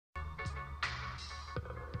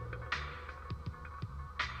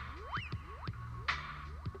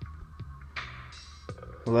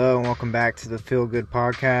Hello and welcome back to the Feel Good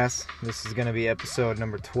Podcast. This is going to be episode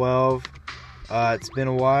number 12. It's been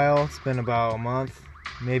a while. It's been about a month,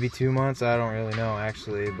 maybe 2 months. I don't really know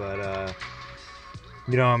actually, but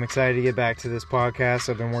I'm excited to get back to this podcast.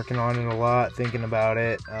 I've been working on it a lot, thinking about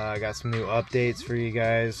it. I got some new updates for you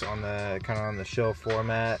guys on the show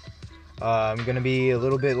format. I'm going to be a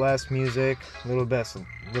little bit less music, a little less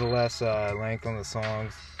length on the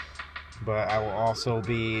songs, but I will also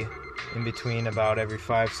be in between about every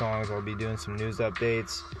 5 songs. I'll be doing some news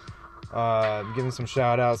updates, giving some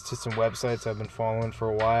shout outs to some websites I've been following for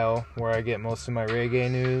a while where I get most of my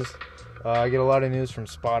reggae news. I get a lot of news from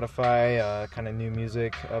Spotify, kind of new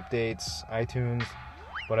music updates, iTunes,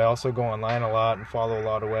 but I also go online a lot and follow a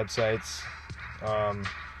lot of websites.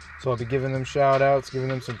 So I'll be giving them shout outs, giving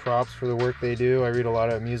them some props for the work they do. I read a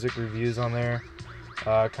lot of music reviews on there,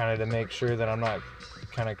 kind of to make sure that I'm not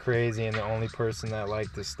kind of crazy and the only person that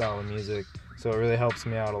like this style of music. So it really helps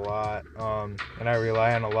me out a lot, and I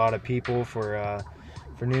rely on a lot of people for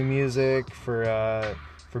new music, for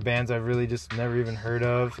bands I've really just never even heard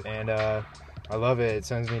of, and I love it. It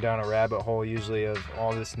sends me down a rabbit hole usually of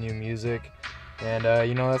all this new music, and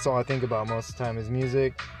that's all I think about most of the time is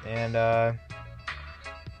music, and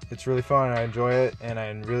it's really fun. I enjoy it, and I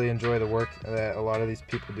really enjoy the work that a lot of these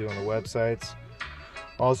people do on the websites.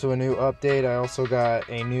 Also, a new update, I also got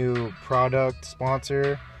a new product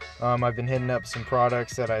sponsor. I've been hitting up some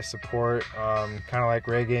products that I support, kind of like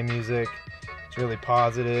reggae music. It's really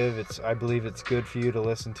positive. I believe it's good for you to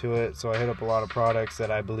listen to it. So I hit up a lot of products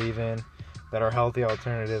that I believe in that are healthy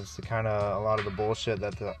alternatives to kind of a lot of the bullshit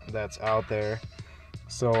that's out there.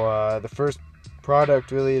 So the first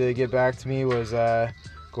product really to get back to me was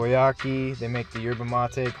Goyaki. They make the yerba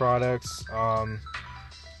mate products.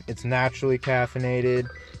 It's naturally caffeinated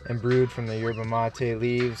and brewed from the yerba mate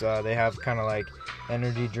leaves. They have kind of like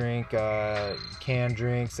energy drink, canned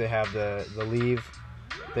drinks. They have the leaf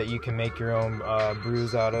that you can make your own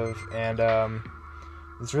brews out of. And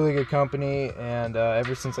it's really good company. And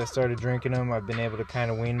ever since I started drinking them, I've been able to kind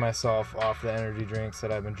of wean myself off the energy drinks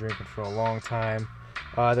that I've been drinking for a long time.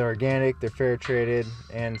 They're organic, they're fair traded,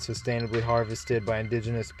 and sustainably harvested by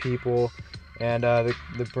indigenous people. And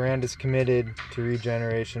the brand is committed to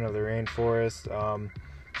regeneration of the rainforest.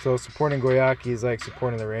 So supporting Goyaki is like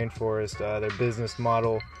supporting the rainforest. Their business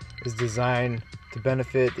model is designed to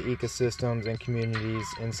benefit the ecosystems and communities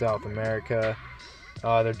in South America.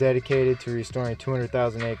 They're dedicated to restoring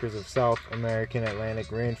 200,000 acres of South American Atlantic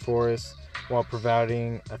rainforests while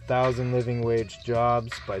providing 1,000 living wage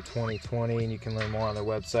jobs by 2020. And you can learn more on their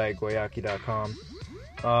website, goyaki.com.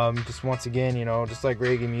 Just once again, just like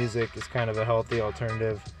reggae music is kind of a healthy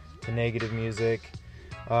alternative to negative music,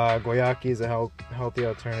 Goyaki is a healthy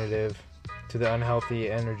alternative to the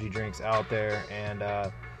unhealthy energy drinks out there, and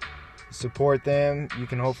support them. You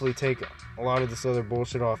can hopefully take a lot of this other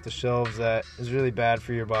bullshit off the shelves that is really bad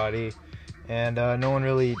for your body, and no one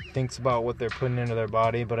really thinks about what they're putting into their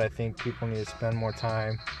body, but I think people need to spend more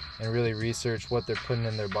time and really research what they're putting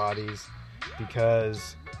in their bodies,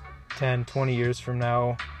 because 10, 20 years from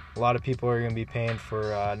now, a lot of people are going to be paying for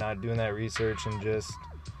not doing that research and just,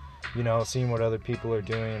 seeing what other people are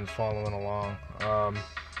doing and following along.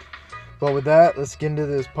 But with that, let's get into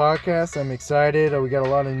this podcast. I'm excited. We got a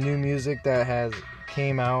lot of new music that has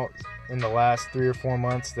came out in the last 3 or 4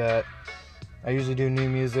 months. That I usually do new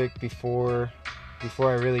music before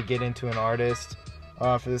I really get into an artist.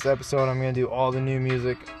 For this episode, I'm going to do all the new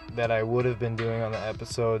music that I would have been doing on the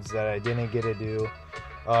episodes that I didn't get to do.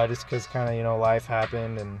 Just because life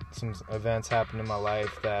happened and some events happened in my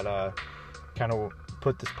life that kind of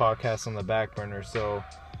put this podcast on the back burner. So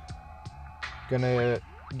gonna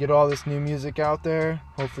get all this new music out there.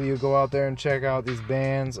 Hopefully you go out there and check out these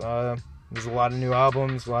bands. There's a lot of new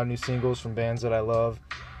albums, a lot of new singles from bands that I love,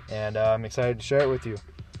 and I'm excited to share it with you.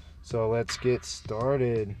 So let's get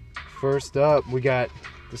started. First up, we got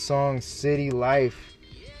the song City Life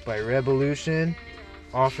by Revolution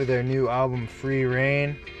off of their new album Free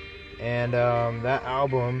Reign, and that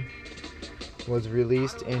album was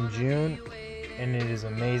released in June, and it is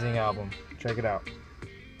an amazing album. Check it out.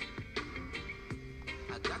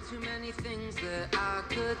 I got too many things that I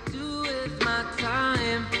could do with my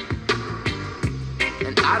time,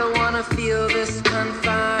 and I don't want to feel this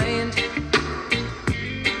confined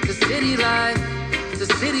to city life, to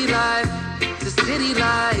city life, to city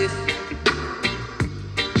life.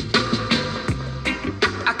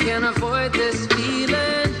 I can't avoid this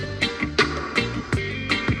feeling.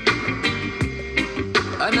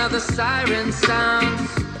 Another siren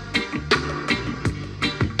sounds.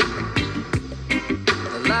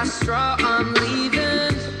 The last straw, I'm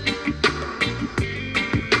leaving.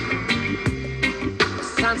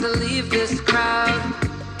 this crowd.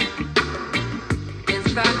 In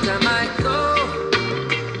fact, I might go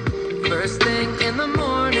first thing in the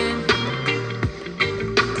morning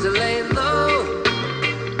to lay low.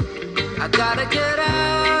 I gotta get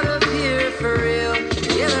out of here for real.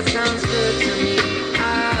 Yeah, that sounds good to me.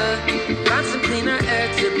 Find some cleaner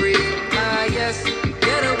air to breathe. Yes,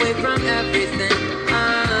 get away from everything.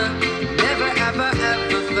 Never ever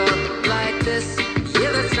ever felt like this.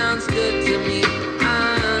 Yeah, that sounds good to me.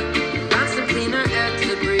 Find some cleaner air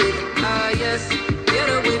to breathe. Yes, get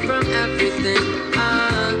away from everything.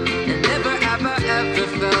 And never ever ever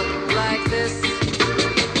felt like this.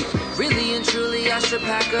 Really and truly, I should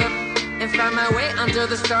pack up and find my way under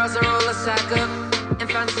the stars or roll a sack up and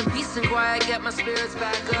find some peace and quiet, get my spirits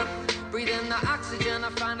back up. Breathe in the oxygen, I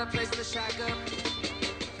find a place to shack up.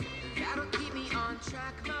 That'll keep me on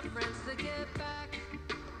track, my friends, to get back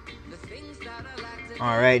the things that I like to.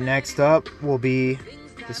 Alright, next up will be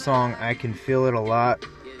the song I Can Feel It A Lot.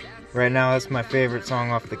 Right now, that's my favorite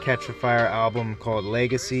song off the Catch a Fire album called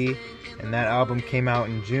Legacy, and that album came out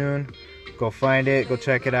in June. Go find it, go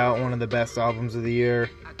check it out, one of the best albums of the year.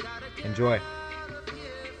 Enjoy.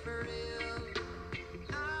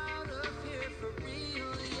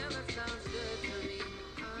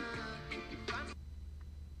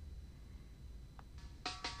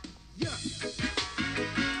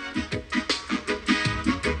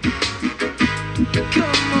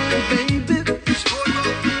 Come on, baby.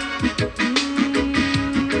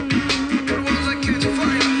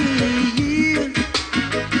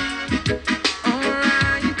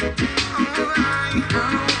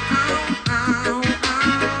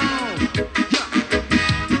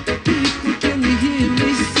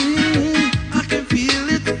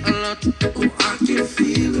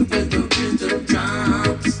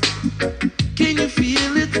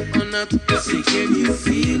 Say, can you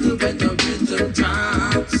feel it when the rhythm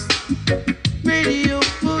drops? Radio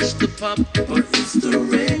push the pop, but it's the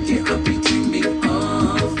reggae I'll be dreaming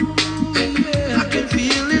of. I can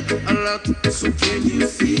feel it a lot, so can you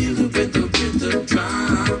feel it when the rhythm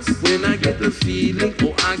drops? When I get the feeling,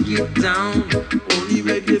 oh I get down. Only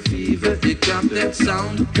reggae fever, it got that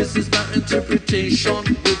sound. This is my interpretation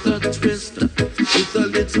with a twist, with a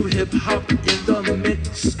little hip hop in the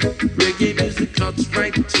mix. Reggae music cuts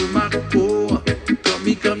right to my core.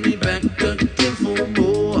 Got me back again for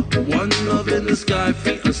more. One love in the sky,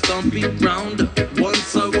 feet on stomping ground.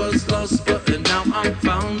 Once I was lost, but now I'm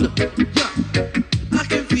found. Yeah, I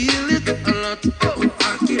can feel it a lot. Oh,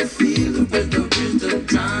 I can feel it when the rhythm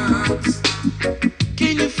drops.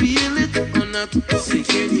 Can you feel it or not? Say,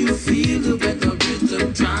 can you feel it when the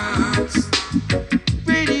rhythm drops?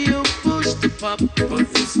 Radio push the pop, but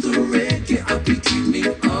it's the reggae I'll be dreaming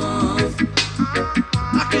of.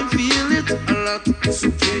 I can feel it a lot, so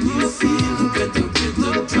can you feel it when the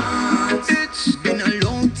rhythm drops? It's been a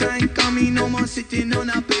long time coming, no more sitting on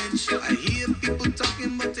a bench. I hear people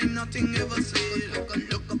talking, but ain't nothing ever said.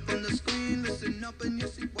 Look up on the screen, listen up and you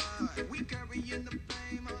see why. We carrying the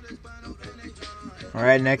flame, all this battle and they try.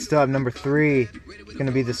 Alright, next up, number 3. It's going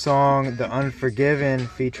to be the song The Unforgiven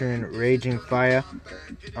featuring Raging Fire.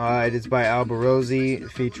 It is by Alberosi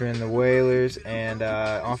featuring the Wailers, and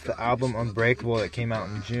off the album Unbreakable that came out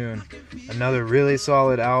in June. Another really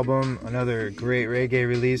solid album, another great reggae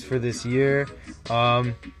release for this year.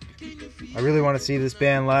 I really want to see this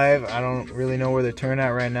band live. I don't really know where they're touring at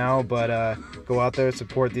right now, but go out there,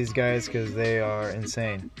 support these guys because they are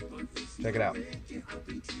insane. Check it out.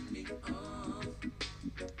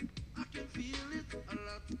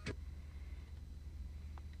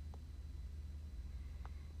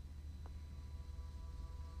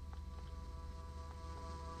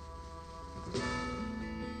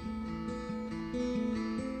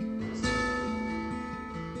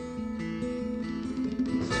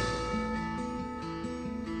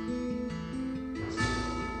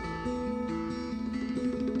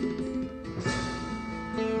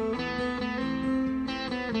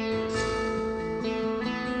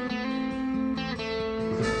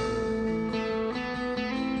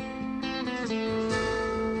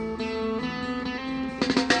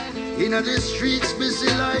 In the streets, busy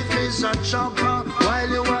life is a chopper. While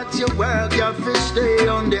you at your work, you have to stay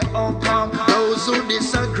on the upper. Those who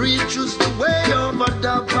disagree choose the way over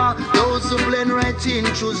the bar. Those who blend right in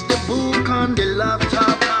choose the book on the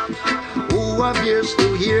laptop. Who have ears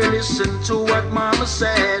to hear, listen to what mama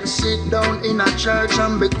said. Sit down in a church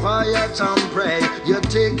and be quiet and pray. You're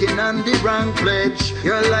taking on the wrong pledge.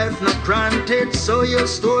 Your life not granted, so your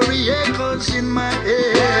story echoes in my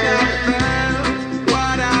head.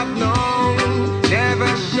 What I've known, never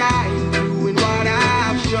shy in doing what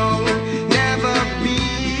I've shown, never be,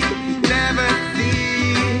 never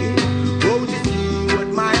see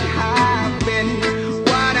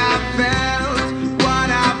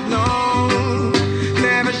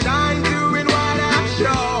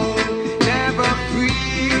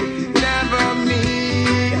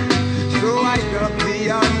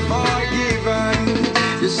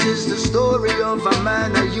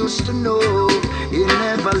used to know. He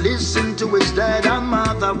never listened to his dad and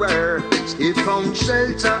mother words. He found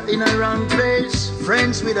shelter in a wrong place,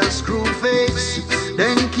 friends with a screw face,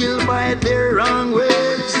 then killed by their wrong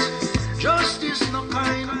ways. Justice no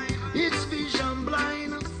kind, it's vision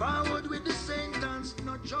blind. Forward with the sentence,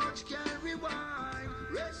 no judge can rewind.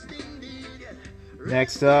 Rest indeed.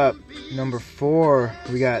 Next up, number 4,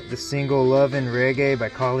 we got the single Lovin' Reggae by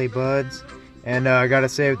Collie Buddz. And I gotta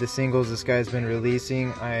say, with the singles this guy's been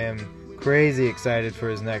releasing, I am crazy excited for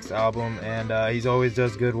his next album. And he's always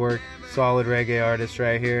does good work. Solid reggae artist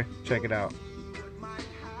right here. Check it out.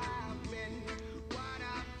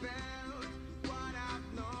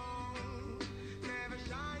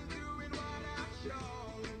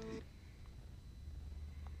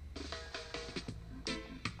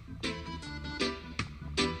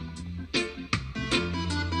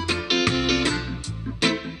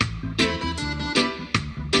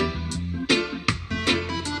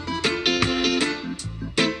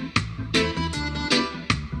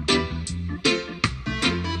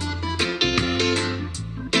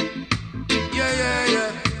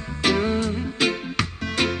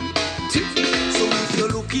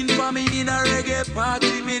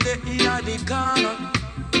 Party me the inna the corner.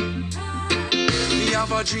 Me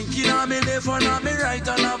have a drink inna me left and on me right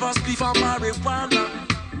and have a spliff of marijuana.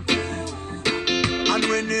 And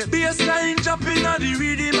when the bassline drop inna the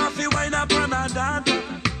rhythm, I feel wine up and a dance.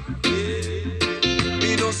 Yeah.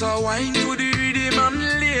 Me just a wine to the rhythm and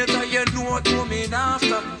later you know what coming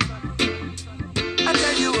after. I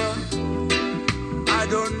tell you what, I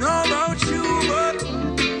don't know about you, but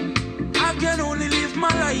I can only live my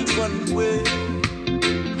life one way.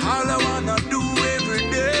 All I wanna do every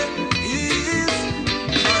day is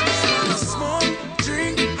I just wanna smoke,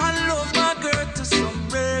 drink, and love my girl to some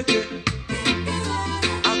reggae.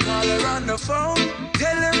 I call her on the phone,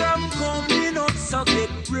 tell her I'm coming up, so get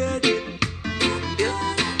ready. Yeah.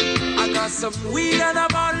 I got some weed and a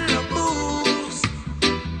bottle of booze.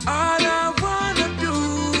 All I wanna do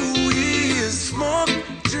is smoke,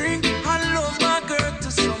 drink, and love my girl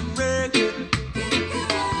to some reggae.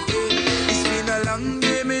 It's been a long day.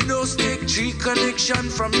 Take G connection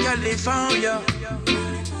from California.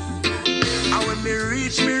 And when me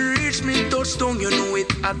reach me touchdown, you know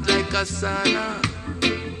it hot like a sauna.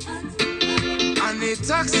 And the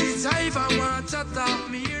taxi driver want to talk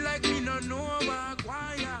me like me no know about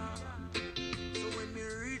choir. So when me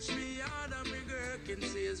reach me yard, and me girl can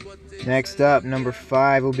say is what they Next up, number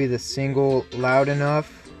 5 will be the single Loud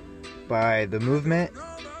Enough by The Movement.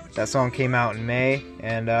 That song came out in May,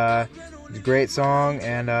 and it's a great song,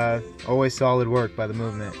 and always solid work by The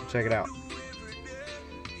Movement. Check it out.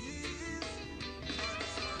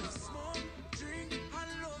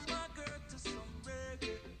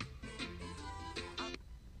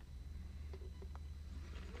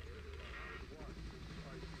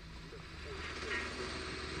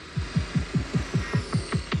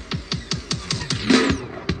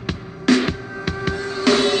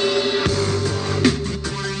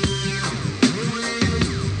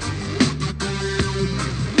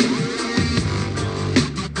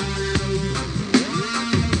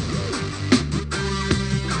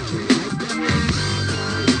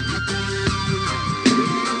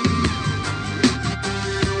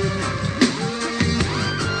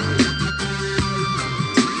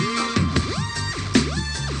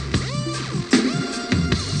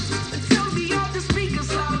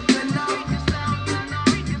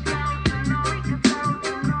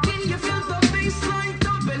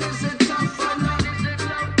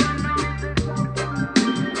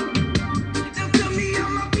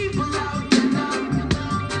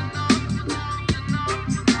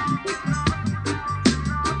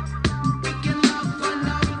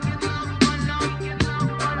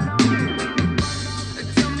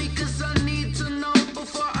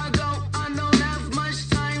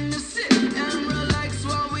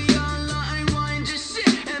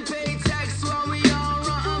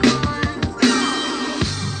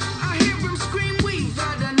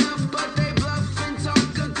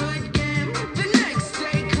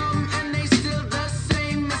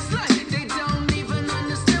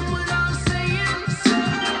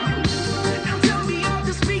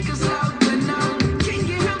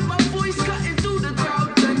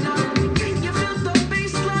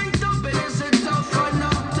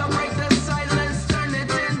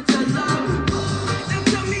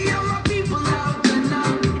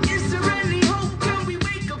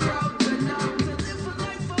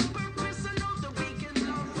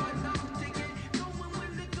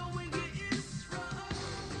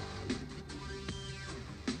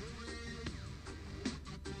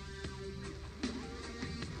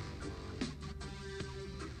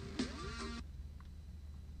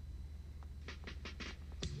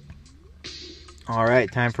 All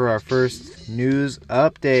right, time for our first news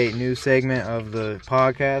update, new segment of the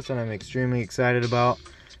podcast, and I'm extremely excited about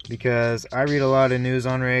because I read a lot of news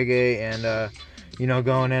on reggae, and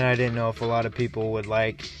going in, I didn't know if a lot of people would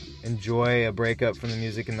enjoy a breakup from the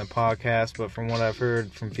music in the podcast, but from what I've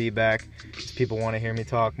heard from feedback, is people want to hear me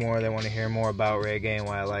talk more. They want to hear more about reggae and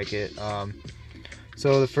why I like it.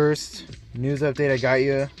 So the first news update I got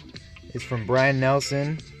you is from Brian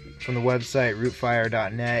Nelson from the website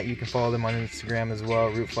rootfire.net. You can follow them on Instagram as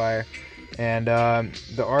well, rootfire. And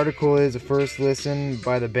the article is a first listen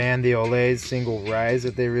by the band The Olays single Rise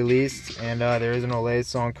that they released. And there is an Olays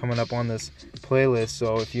song coming up on this playlist,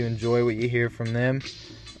 so if you enjoy what you hear from them,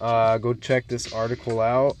 go check this article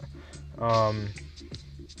out.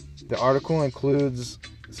 The article includes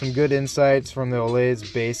some good insights from the Olays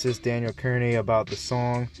bassist Daniel Kearney about the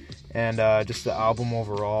song and just the album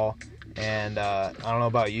overall. And I don't know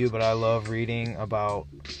about you, but I love reading about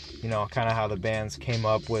kind of how the bands came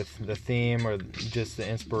up with the theme or just the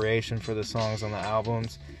inspiration for the songs on the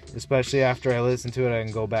albums. Especially after I listen to it, I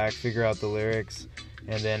can go back, figure out the lyrics,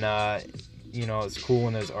 and then it's cool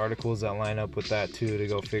when there's articles that line up with that too, to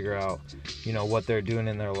go figure out what they're doing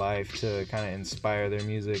in their life to kind of inspire their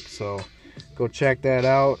music. So go check that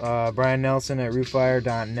out. Brian Nelson at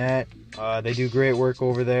rootfire.net. They do great work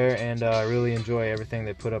over there, and I really enjoy everything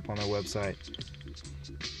they put up on their website.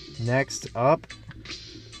 Next up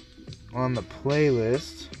on the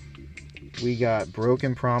playlist, we got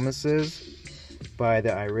Broken Promises by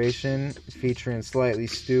The Iration featuring Slightly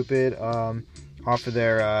Stupid off of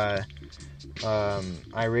their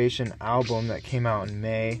Iration album that came out in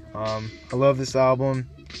May. I love this album.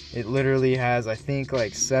 It literally has, I think,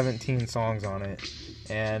 17 songs on it,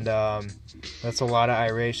 and that's a lot of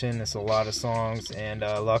Iration. It's a lot of songs, and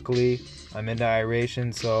luckily I'm into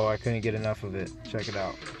Iration, so I couldn't get enough of it. Check it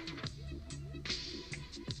out.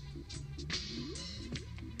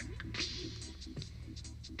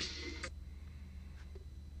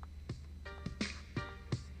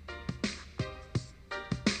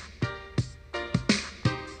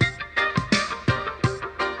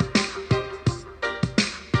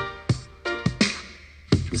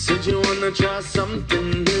 Said you wanna try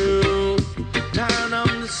something new, tired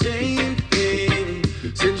of the same thing.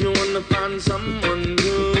 Said you wanna find someone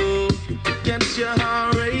new, gets your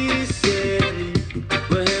heart racing.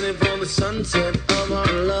 We're heading for the sunset of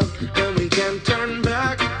our love, and we can't turn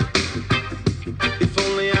back. If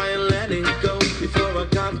only I had let it go before I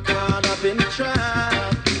got caught up in the trap.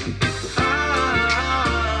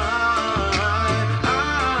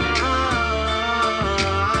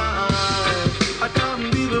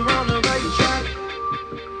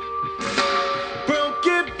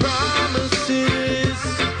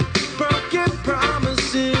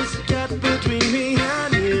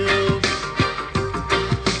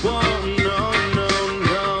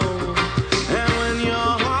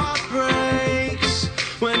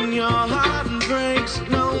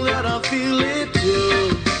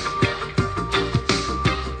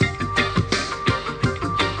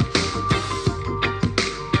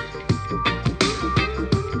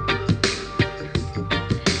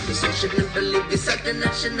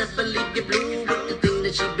 I should never leave you blue. But the thing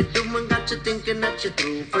that she been doing got you thinking that you're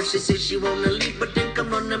through. First she says she wanna leave, but then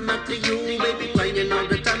come running back to you. Baby crying all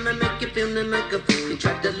the time and make you feeling like a fool. You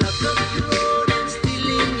tried to lock up your road and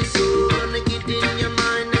stealing your soul. Gonna get in your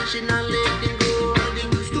mind and she not letting go. How they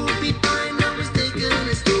used to be fine, I was taking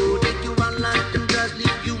it slow. Take you out like them drugs,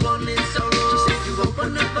 leave you on in sorrow. She said you were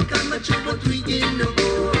one of a kind, but you were 3 in a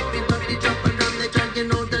row. Everybody drop around, they trying to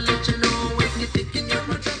let you know. If you're thinking you're a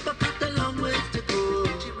drop, I got a long ways to go.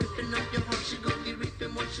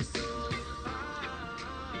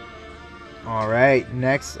 Alright,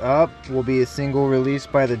 next up will be a single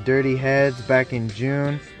released by the Dirty Heads back in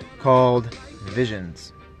June called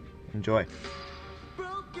Visions. Enjoy.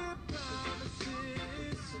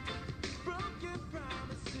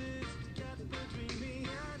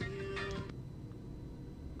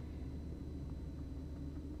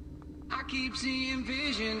 I keep seeing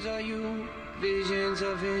visions of you, visions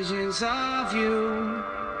of you.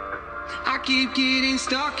 I keep getting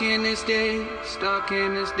stuck in this deja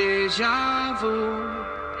vu.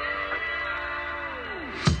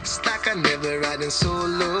 Stuck, I never riding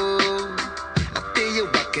solo. I feel you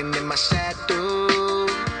walking in my shadow.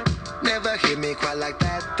 Never hear me cry like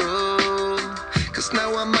that though. Cause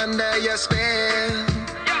now I'm under your spell.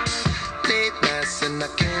 Late nights and I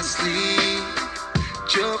can't sleep.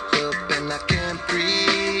 Choke up and I can't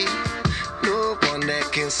breathe. No one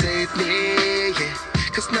that can save me, yeah.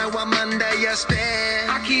 Cause now I'm under your spell.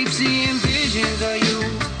 I keep seeing visions of you,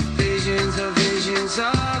 visions of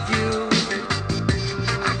you.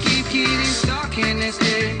 I keep getting stuck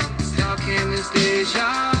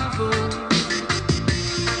deja vu.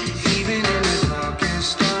 Even in the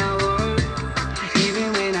darkest hour,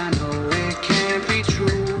 even when I know it can't be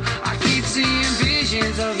true, I keep seeing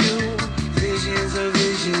visions of you, visions of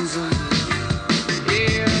you,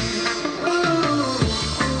 yeah.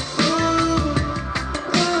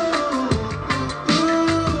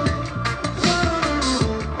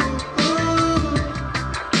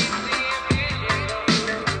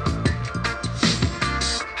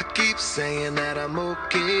 Saying that I'm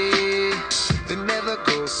okay, they never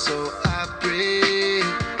go, so I pray.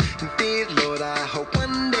 And dear Lord, I hope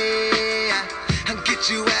one day I'll get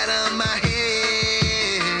you out of my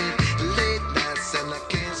head. Late nights and I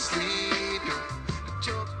can't sleep,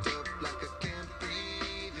 choked up like I can't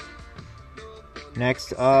breathe.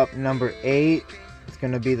 Next up, number 8, it's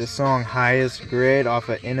gonna be the song Highest Grade off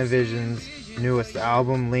of Innovision's newest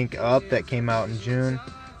album, Link Up, that came out in June.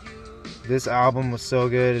 This album was so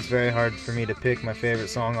good, it's very hard for me to pick my favorite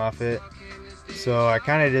song off it. So I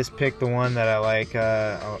kind of just picked the one that I like.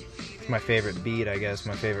 It's my favorite beat, I guess,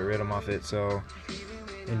 my favorite rhythm off it. So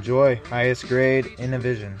enjoy Highest Grade,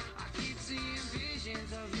 Innovision.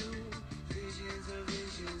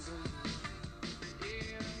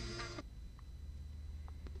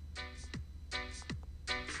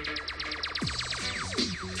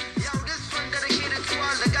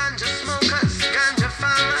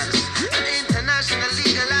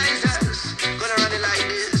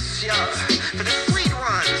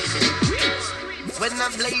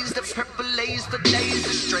 Blaze the purple lace, the days,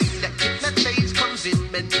 the strain that keep my face comes in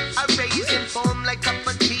many a raisin form like cup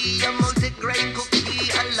of tea, a multi-grain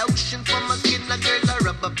cookie, a lotion for my skin, a girl a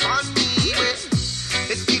rub upon me.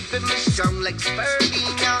 It's keeping me strong like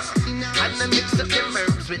spirulina, and I mix up the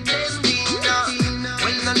herbs with Dendina.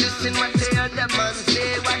 Well, now listen what they are the man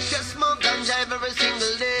say, watch your smoke and drive every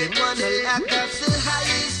single day. They wanna lack up the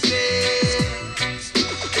highest grade,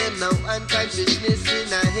 them no unconsciousness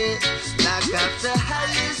in a head. Knock off the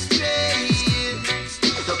highest grade,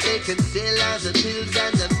 so they can sell all the pills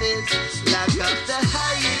and the meds. Knock off the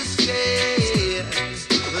highest grade.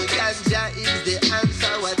 Well, ganja is the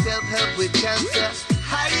answer. What help with cancer?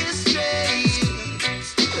 Highest grade.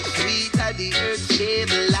 The sweet of the earth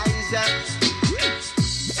stabilizer.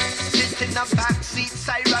 Sit in a backseat,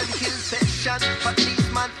 siren kill session. But these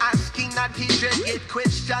man asking that he dread get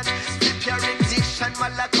question. Flip your ignition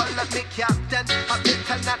while I call up me captain. I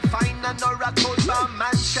better not find an oracle bar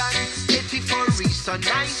mansion. 84 reach on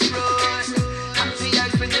nice road. Happy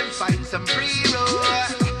eyes when them find some free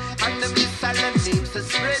road. And them list all them names to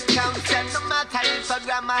spread content. No matter if a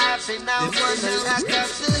grandma happy now, wanna knock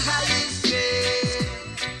off the highest grade.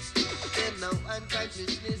 Them no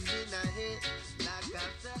unconsciousness in a head. Knock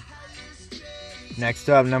off the highest grade. Next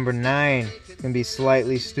up, number 9, it's gonna be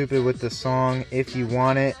Slightly Stupid with the song If You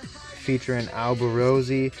Want It, featuring Alba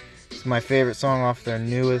Rosie. It's my favorite song off their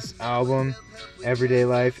newest album, Everyday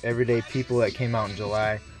Life, Everyday People, that came out in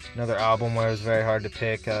July. Another album where it was very hard to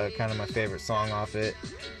pick kind of my favorite song off it.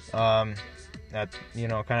 Kind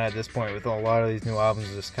of at this point with a lot of these new albums,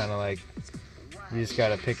 it's just kind of like you just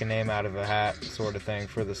gotta pick a name out of a hat sort of thing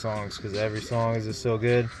for the songs, because every song is just so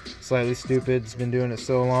good. Slightly Stupid's been doing it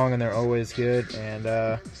so long and they're always good, and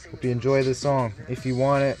hope you enjoy this song, If You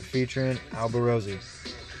Want It, featuring Alba Rosie.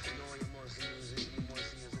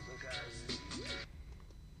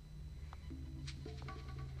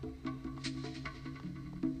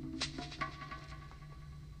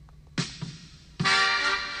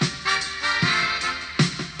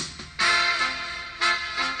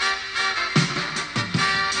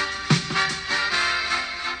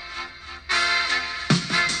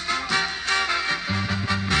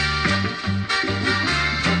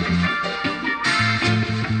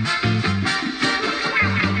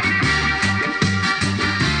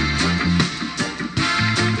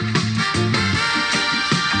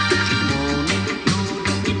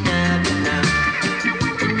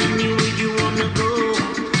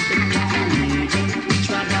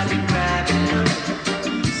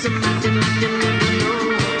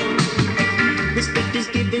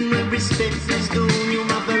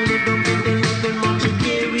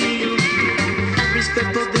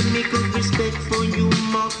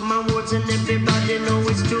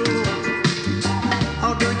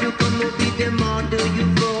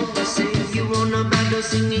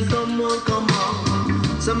 Singing, come on, come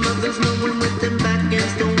on. Some others know when with them back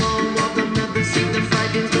against the wall, while them others sing the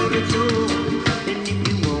fighting go to two. And if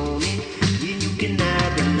you want it, then you can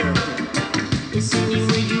have enough. It's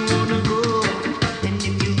anywhere you wanna go. And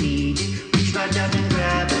if you need it, reach right down and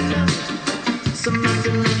grab enough. Some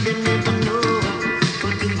others like they never know.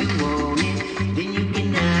 But if you want it, then you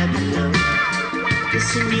can have enough.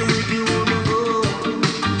 It's anywhere you wanna go.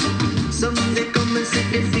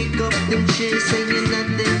 wishes, saying that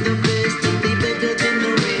they're the best and they better than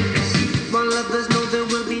the rest. While others know there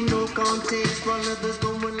will be no context, while others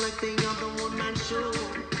going like they are the one-man show.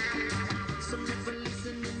 Some never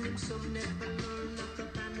listen and some never learn.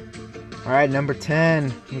 Alright, number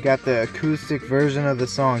 10, we got the acoustic version of the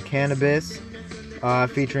song Cannabis,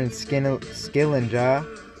 featuring Skillinja,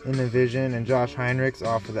 In the Vision, and Josh Heinrichs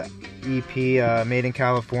off of the EP Made in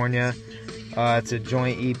California. It's a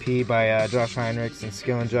joint EP by Josh Heinrichs and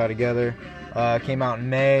Skillinja together. Came out in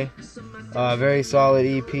May. Very solid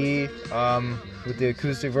EP. With the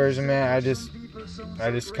acoustic version, man, I just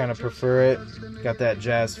kind of prefer it. Got that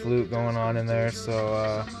jazz flute going on in there,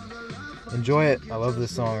 so enjoy it. I love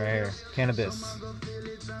this song right here, Cannabis.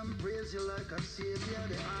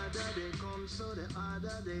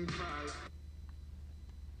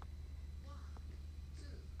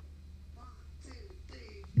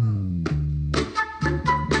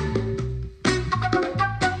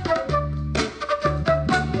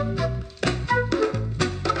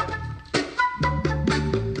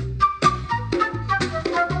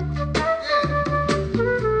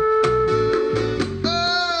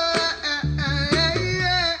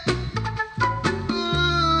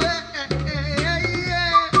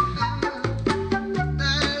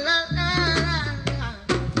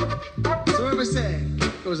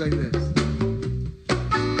 Goes like this.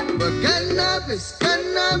 But cannabis,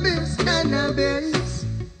 cannabis, cannabis.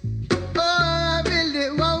 Oh, I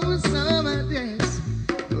really want some of this.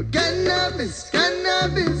 But cannabis,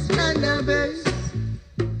 cannabis, cannabis.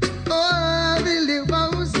 Oh, I really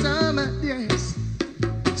want some of this.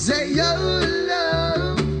 Say your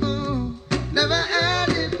love, never had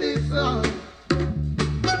it before.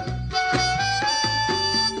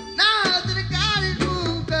 Now that I got it,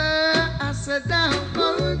 ooh, girl, I said down.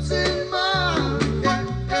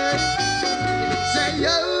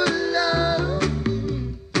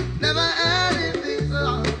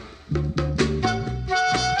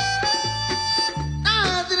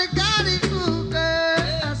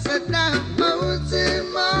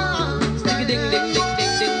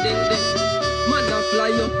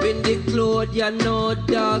 You know,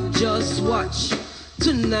 dog, just watch.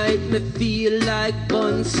 Tonight me feel like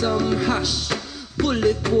bun some hash.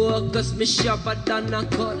 Fully focus, me sharper than a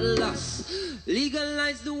cutlass.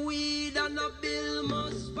 Legalize the weed and a bill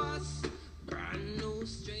must pass. Brand new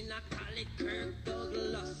strain, I call it Kirk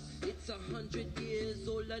Douglas. It's 100 years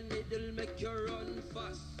old and it'll make you run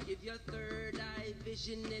fast. Give your third eye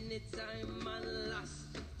vision anytime and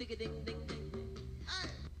last. Ding ding ding ding.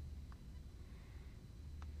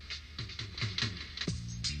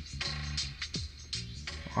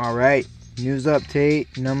 Alright, news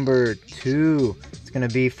update number 2. It's going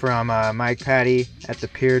to be from Mike Patty at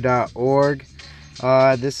thepeer.org.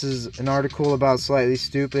 This is an article about Slightly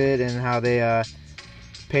Stupid and how they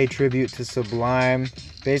pay tribute to Sublime.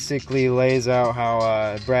 Basically lays out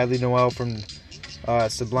how Bradley Noel from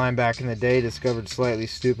Sublime back in the day discovered Slightly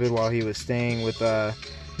Stupid while he was staying with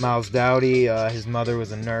Miles Dowdy. His mother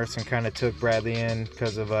was a nurse and kind of took Bradley in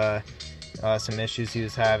because of some issues he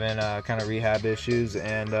was having, kind of rehab issues,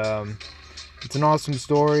 and it's an awesome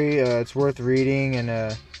story. It's worth reading,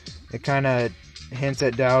 and it kind of hints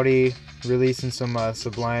at Dowdy releasing some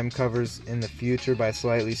Sublime covers in the future by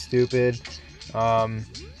Slightly Stupid. And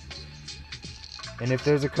if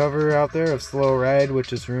there's a cover out there of Slow Ride,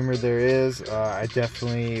 which is rumored there is, I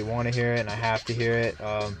definitely want to hear it, and I have to hear it.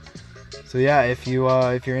 So yeah, if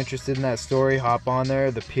you're interested in that story, hop on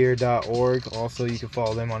there, thepeer.org. Also, you can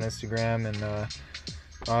follow them on Instagram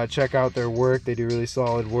and check out their work. They do really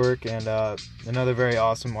solid work, and another very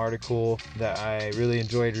awesome article that I really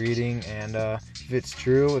enjoyed reading. And if it's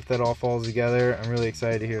true, if that all falls together, I'm really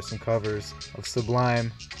excited to hear some covers of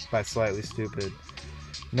Sublime by Slightly Stupid.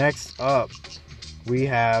 Next up, we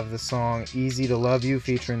have the song Easy to Love You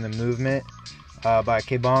featuring The Movement by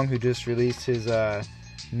K-Bong, who just released his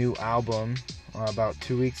new album about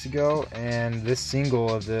 2 weeks ago, and this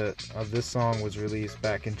single of this song was released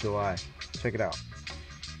back in July. Check it out.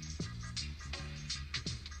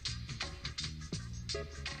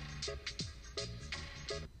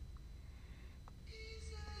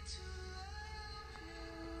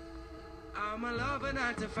 I'm a lover,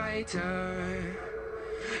 not a fighter.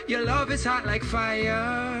 Your love is hot like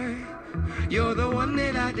fire. You're the one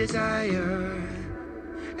that I desire.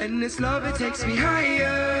 And this love, it takes me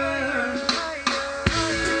higher.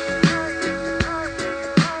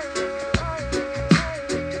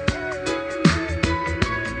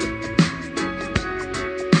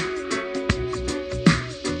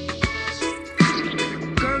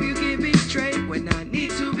 Girl, you give me strength when I need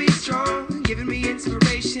to be strong. Giving me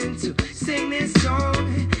inspiration to sing this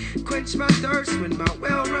song. Quench my thirst when my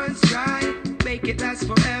well runs dry.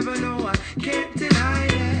 last forever. No, I can't deny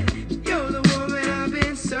that. You're the woman I've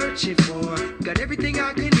been searching for. Got everything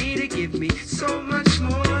I could need to give me so much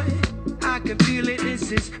more. I can feel it,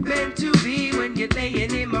 this is meant to be. When you're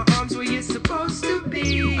laying in my arms where you're supposed to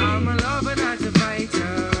be. I'm a lover, not a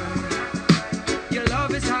fighter. Your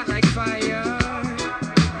love is hot like fire.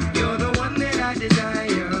 You're the one that I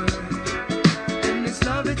desire. And this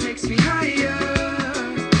love, it takes me higher.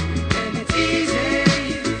 And it's easy,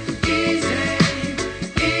 easy,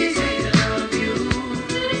 easy to love you.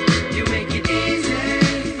 You make it easy,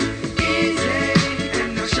 easy.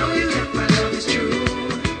 And I'll show you that my love is true.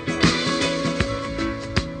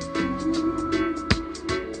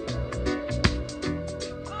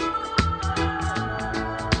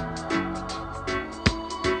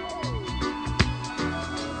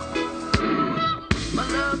 My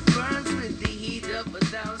love burns with the heat of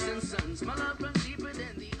 1,000 suns. My love runs deeper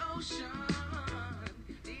than the ocean,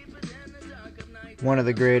 deeper than the dark of night. One of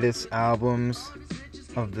the greatest albums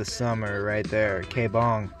of the summer right there,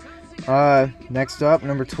 K-Bong. Next up,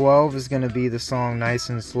 number 12 is going to be the song Nice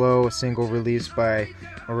and Slow, a single released by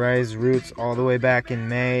Arise Roots all the way back in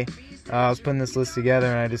May. I was putting this list together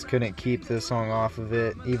and I just couldn't keep this song off of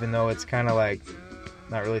it, even though it's kind of like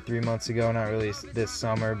not really 3 months ago, not really this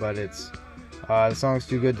summer, but it's the song's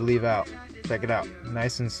too good to leave out. Check it out,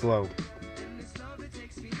 Nice and Slow.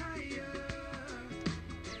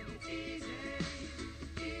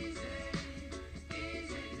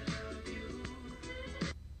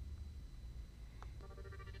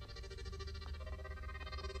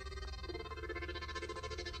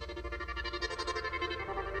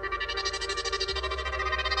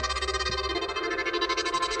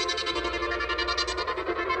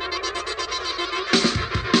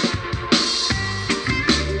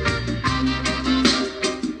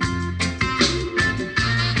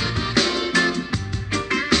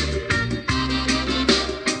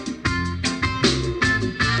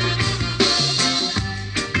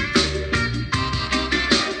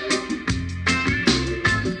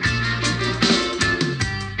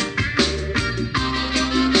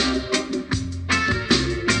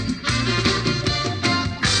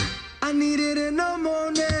 I need it in the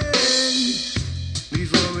morning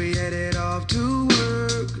before we headed off to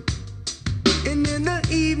work. And in the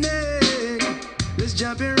evening, let's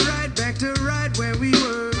jump in right back to right where we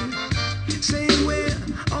were. Same way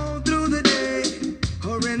all through the day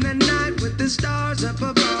or in the night with the stars up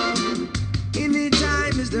above. Any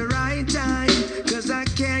time is the right time, 'cause I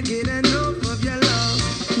can't get enough of your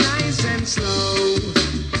love. Nice and slow,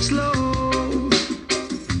 slow.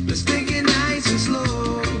 Let's take it nice and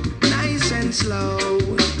slow, nice and slow,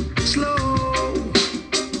 slow.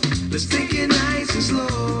 Let's take it nice and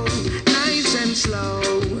slow, nice and slow,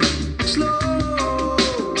 slow.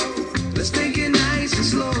 Let's take it nice and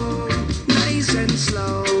slow, nice and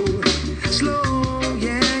slow, slow.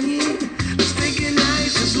 Yeah, yeah. Let's take it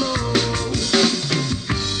nice and slow.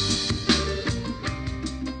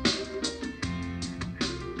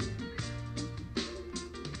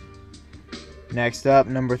 Next up,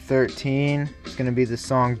 number 13 is going to be the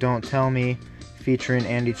song Don't Tell Me, featuring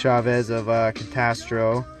Andy Chavez of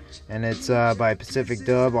Catastro, and it's by Pacific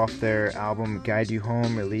Dub off their album Guide You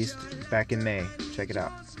Home, released back in May. Check it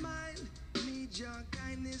out. Need your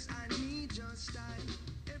kindness, I need your style.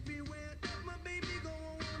 Everywhere that my baby go,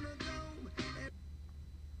 I wanna go.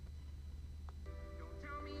 Don't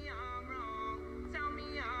tell me I'm wrong, tell me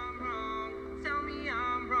I'm wrong, tell me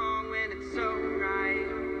I'm wrong when it's so right.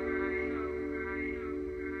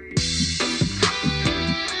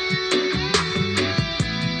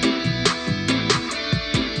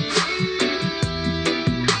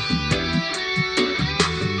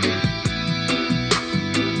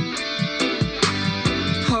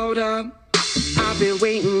 Hold up, I've been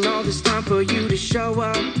waiting all this time for you to show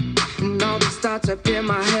up. And all these thoughts up in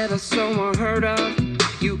my head are so unheard of.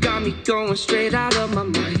 You got me going straight out of my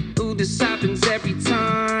mind. Ooh, this happens every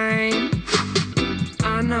time.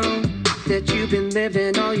 I know that you've been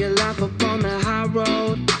living all your life up on the high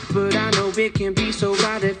road, but I know it can be so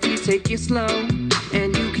right if you take it slow.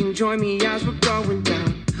 And you can join me as we're going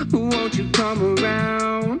down. Won't you come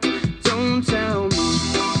around? Don't tell me.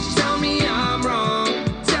 Tell me I'm wrong.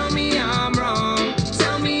 Tell me I'm wrong.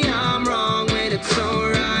 Tell me I'm wrong when it's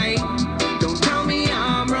alright. Don't tell me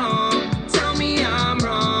I'm wrong. Tell me I'm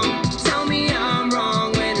wrong. Tell me I'm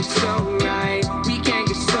wrong when it's alright. We can't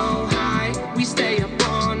get so high. We stay up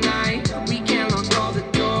all night. We can lock all the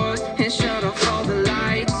doors and shut off all the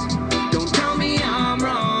lights. Don't tell me I'm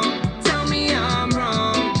wrong. Tell me I'm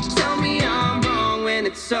wrong. Tell me I'm wrong when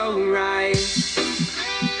it's alright.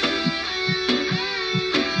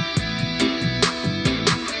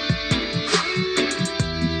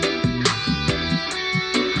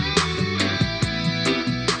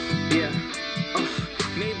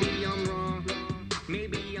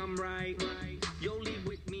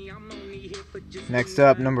 Next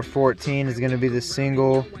up, number 14 is going to be the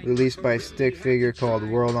single released by Stick Figure called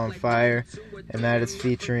World on Fire, and that is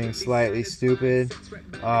featuring Slightly Stupid.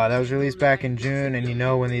 That was released back in June, and you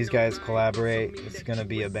know when these guys collaborate, it's going to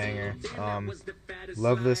be a banger.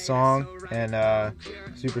 Love this song, and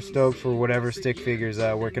super stoked for whatever Stick Figure's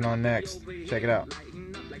working on next. Check it out.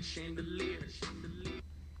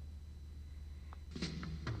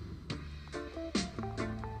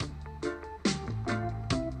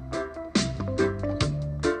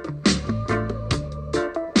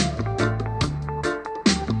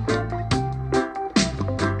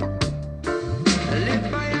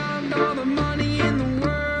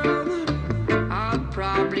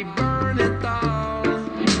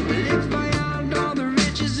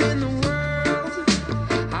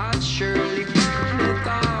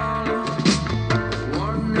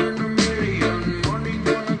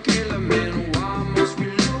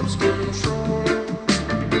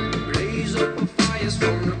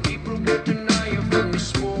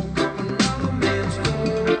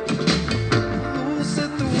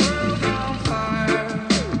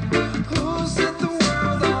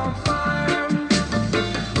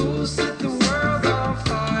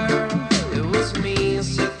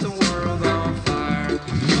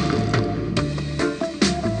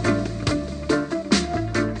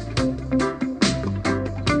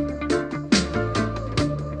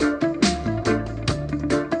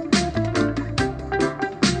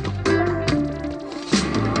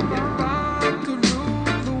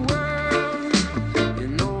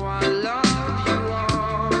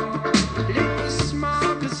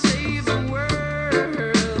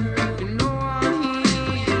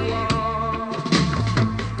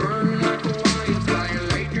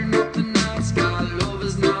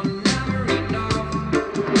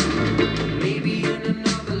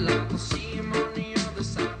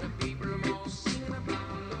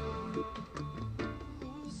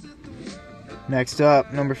 Next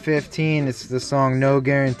up, number 15, it's the song No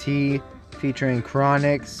Guarantee featuring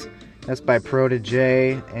Chronix. That's by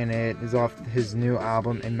Protege, and it is off his new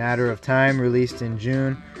album, A Matter of Time, released in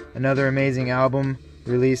June. Another amazing album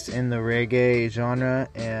released in the reggae genre,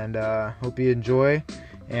 and hope you enjoy.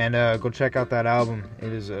 And go check out that album.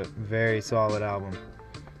 It is a very solid album.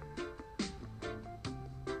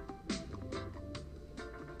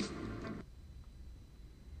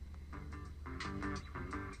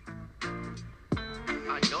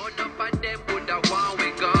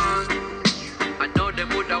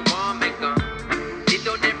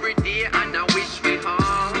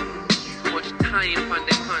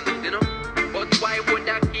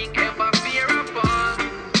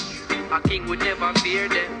 Would never fear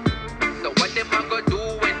them. So what them a go do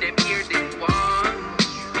when them hear this one?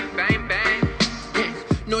 Bang bang.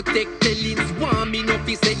 No take tellings, want me no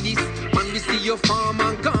fi say this. Man, we see your farm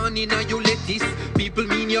and gone in and you lettuce. People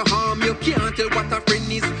mean your harm, you can't tell what a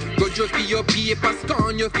friend is. Go just for your paper,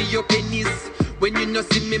 scorn you for your pennies. When you no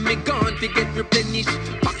see me gone, forget replenish.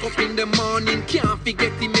 Back up in the morning, can't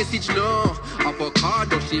forget the message, no.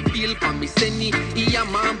 Avocado, she feel for me, senny. Yeah,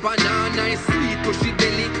 man, banana is sweet, to she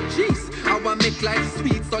belly. Jeez, I want make life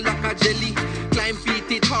sweet, so like a jelly. Climb feet,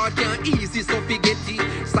 it hard, can't easy, so forget it.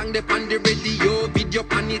 Sang the pan the radio, video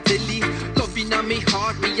pan it telly. Loving on me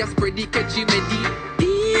heart, me a spread the catchy medi.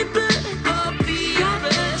 People, oh people,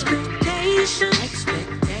 expectation.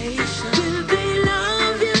 Will they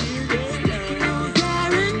love you? No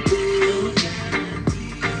guarantee.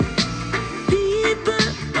 People,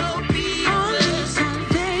 oh people, all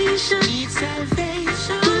need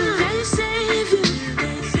salvation. Will they save you?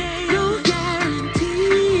 No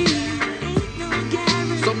guarantee.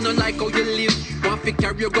 Some don't like how you live, want to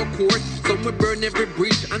carry you go court. Some will burn every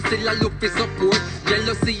bridge and still I look for support.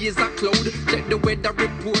 Jealousy is a cloud, check the weather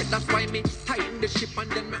report. That's why me tighten the ship and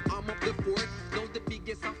then me arm up the fort. Know the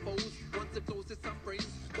biggest of foes, once the closest of friends.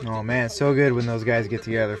 Oh man, so good when those guys get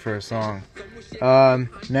together for a song.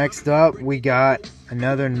 Next up, we got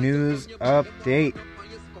another news update.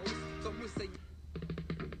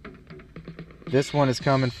 This one is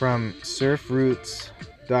coming from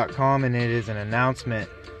surfroots.com, and it is an announcement.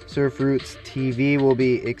 Surfroots TV will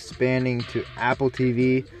be expanding to Apple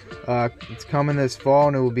TV. It's coming this fall,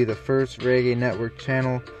 and it will be the first reggae network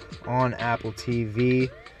channel on Apple TV.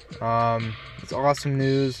 It's awesome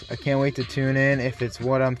news. I can't wait to tune in if it's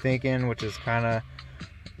what I'm thinking, which is kind of,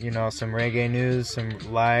 some reggae news, some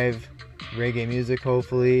live reggae music,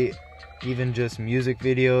 hopefully, even just music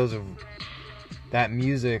videos of that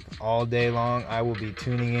music all day long. I will be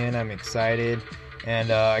tuning in. I'm excited.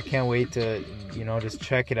 and I can't wait to just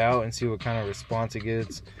check it out and see what kind of response it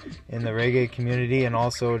gets in the reggae community, and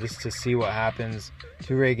also just to see what happens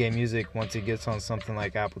to reggae music once it gets on something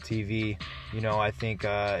like Apple TV. I think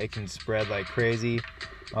it can spread like crazy,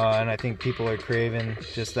 and I think people are craving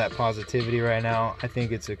just that positivity right now. I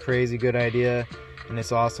think it's a crazy good idea, and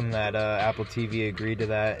it's awesome that Apple TV agreed to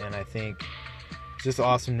that, and I think it's just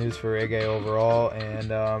awesome news for reggae overall,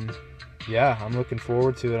 and yeah, I'm looking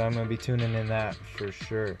forward to it. I'm going to be tuning in that for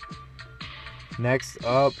sure. Next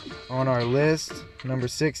up on our list, number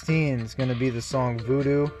 16 is going to be the song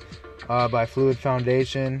Voodoo by Fluid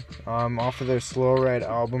Foundation, off of their Slow Ride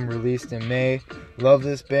album released in May. Love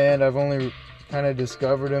this band. I've only kind of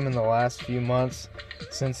discovered them in the last few months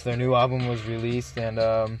since their new album was released, and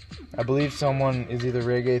I believe someone is either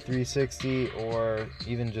Reggae 360 or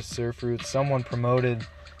even just Surf Roots. Someone promoted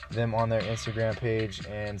them on their Instagram page,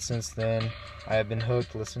 and since then I have been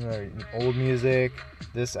hooked, listening to their old music,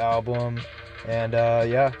 this album, and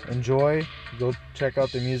yeah, enjoy. Go check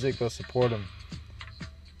out their music, go support them.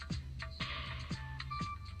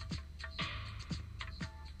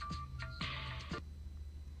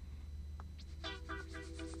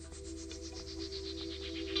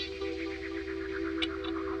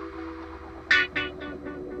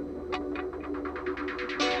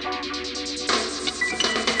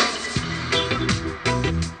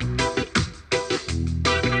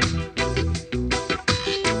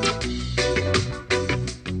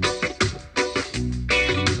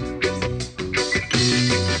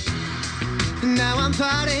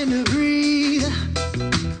 Fighting to breathe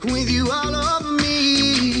with you all over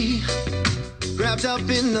me, wrapped up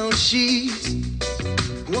in those sheets.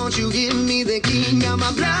 Won't you give me the key? Now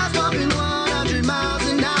my blood's pumping 100 miles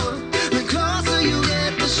an hour. The closer you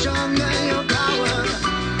get, the stronger your power.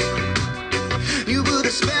 You put a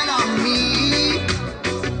spell on me.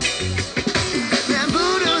 That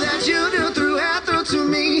voodoo that you do through and through to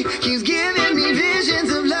me keeps giving me visions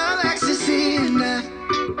of love, ecstasy, and I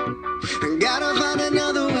gotta find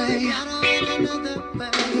another way.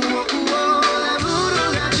 Whoa, whoa, that voodoo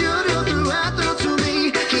that you do through and through to me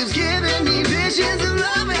keeps giving me visions of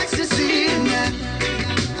love, ecstasy, and I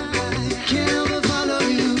can't help but follow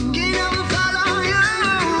you. Can't help but follow you.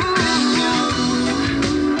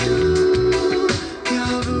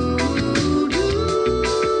 Your voodoo,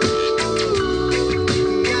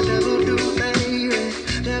 got that voodoo, baby,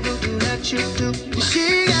 that voodoo that you do. She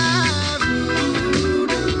got voodoo.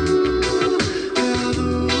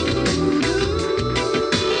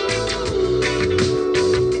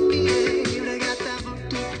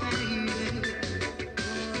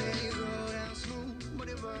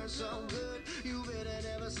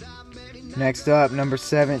 Next up, number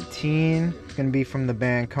 17, it's going to be from the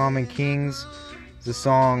band Common Kings. It's a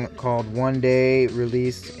song called One Day,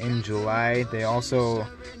 released in July. They also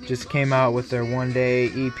just came out with their One Day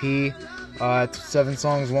EP. It's 7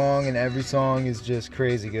 songs long, and every song is just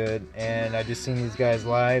crazy good. And I just seen these guys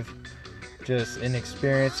live. Just an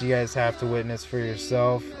experience you guys have to witness for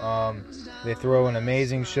yourself. They throw an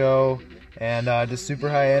amazing show, and just super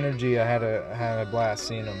high energy. I had a blast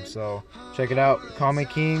seeing them. So check it out, Common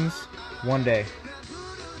Kings, One Day.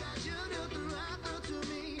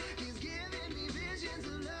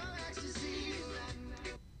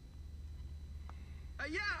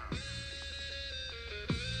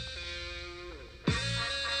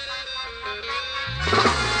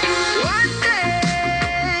 One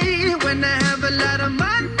day, when I have a lot of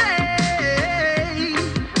money,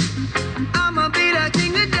 I'ma be the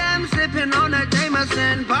king of them, sipping on a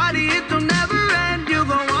Jameson. Party, it'll never end. You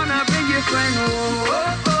gon' wanna bring your friend. Oh,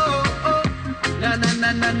 oh, oh, oh. Na na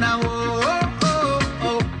na na na. Oh, oh, oh,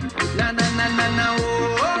 oh. Na na na na na.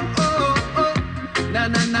 Oh, oh, oh, oh. Na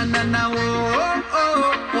na na na na. Oh, oh,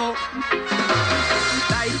 oh, oh.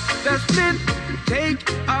 Light the split, take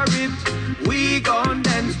a rip. We gon'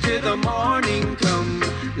 dance till the morning come.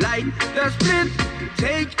 Light the split,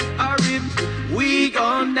 take a rip. We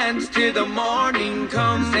gon' dance till the morning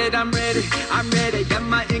come. Said I'm ready, got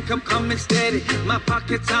my income coming steady. My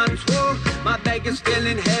pockets on swole, my bag is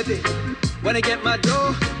feeling heavy. When I get my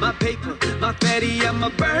dough, my paper, my fatty, I'ma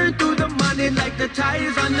burn through the money like the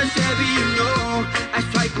tires on the Chevy. You know, I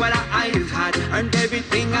strike while the iron's hot, earned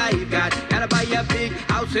everything I got. Gotta buy a big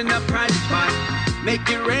house in a prime spot. Make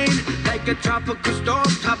it rain like a tropical storm,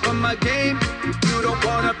 top of my game. You don't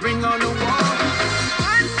wanna bring on the wall.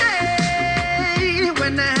 One day,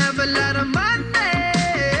 when I have a lot of money,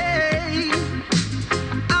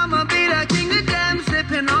 I'ma be the king of them,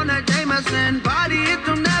 sipping on a Jameson. Party,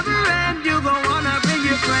 it'll never end. You gon' wanna bring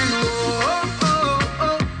your friend. Oh, oh,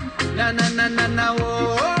 oh, oh. Na na na na na. Oh,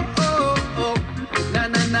 oh, oh, oh. Na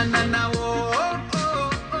na na na na. Oh, oh, oh.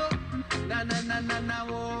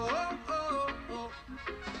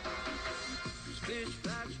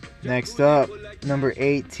 Next up, number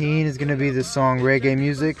 18 is going to be the song Reggae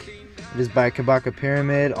Music. It is by Kabaka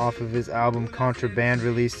Pyramid off of his album Contraband,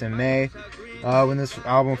 released in May. When this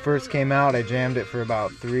album first came out, I jammed it for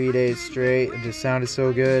about 3 days straight. It just sounded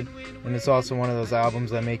so good. And it's also one of those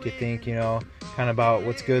albums that make you think, you know, kind of about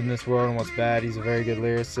what's good in this world and what's bad. He's a very good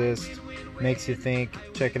lyricist. Makes you think.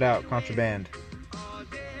 Check it out, Contraband.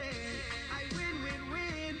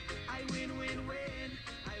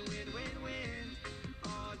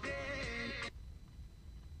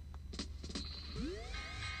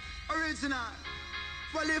 Original.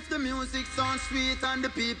 Well, if the music sounds sweet and the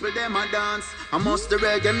people them a dance, I must the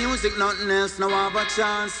reggae music, nothing else, no have a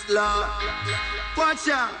chance, Lord. Watch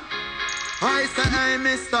out. I say, hey,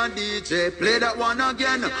 Mr. DJ, play that one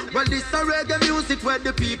again. Well, this a reggae music where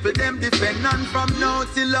the people them defend. And from now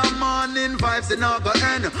till the morning, vibes in our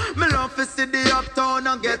end. Me love to see the uptown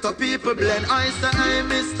and get a people blend. I say, hey,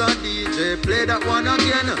 Mr. DJ, play that one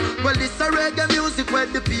again. Well, this a reggae music where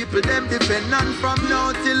the people them defend. And from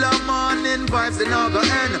now till the morning, vibes in our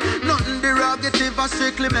end. Nothing derogative, a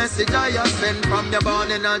strictly message I have sent. From your born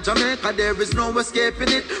in Jamaica, there is no escaping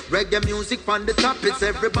it. Reggae music from the top, it's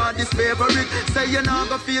everybody's favorite. Say you're not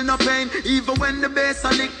gonna feel no pain, even when the bass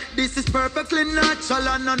a lick. This is perfectly natural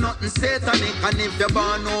and no nothing satanic. And if you're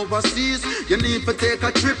born overseas, you need to take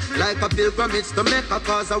a trip like a pilgrimage to Mecca,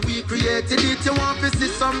 cause we created it. You want to see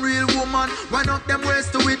some real woman, wind up them ways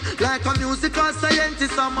to it. Like a musical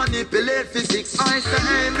scientist, I manipulate physics. I say,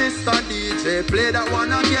 hey, Mr. DJ, play that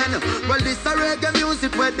one again. Well, this a reggae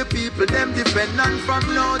music where the people them defend. And from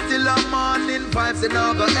now till the morning, vibes in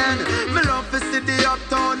our end. Me love to see the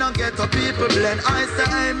uptown and get up people blend. I say,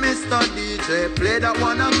 hey, Mr. DJ, play that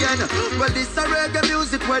one again. Well, this a reggae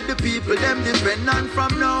music where the people them defend. And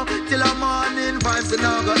from now till the morning, vibes in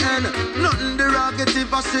our end. Nothing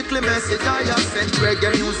derogative, a strictly message I have sent.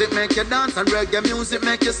 Reggae music make you dance and reggae music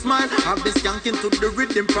make you smile. I've been skanking to the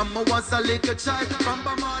rhythm from I was a little child. From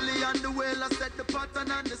Bamali and the whale, I set the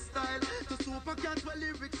pattern and the style. To super cat, well,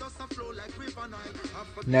 lyrics just a flow like river Nile.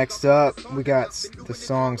 Next up, we got the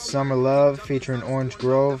song Summer Love featuring Orange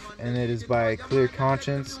Grove, and it is by Clear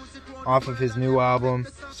Conscience off of his new album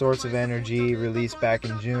Source of Energy, released back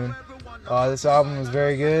in June. This album was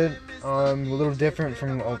very good, a little different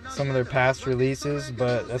from some of their past releases,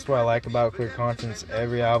 but that's what I like about Clear Conscience.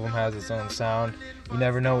 Every album has its own sound. You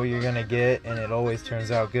never know what you're gonna get, and it always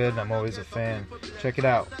turns out good, and I'm always a fan. Check it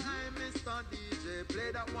out.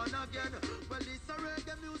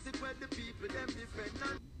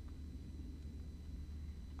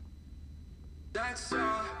 That's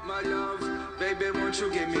all, my love. Baby, won't you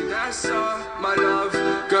give me that's all, my love.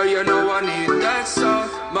 Girl, you know I need that's all,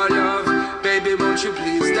 my love. Baby, won't you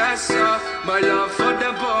please, that's all, my love. For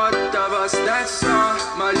the both of us, that's all,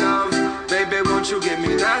 my love. Baby, won't you give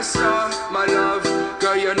me that's all, my love.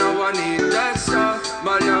 Girl, you know I need that's all,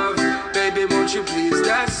 my love. Baby, won't you please,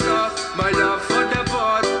 that's all, my love. For the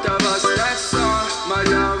both of us, that's all, my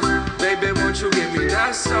love. Baby, won't you give me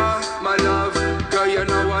that's all, my love. Girl, you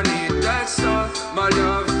know I need that's all, my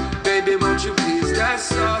love. Baby, won't you please,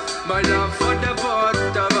 that's all, my love. For the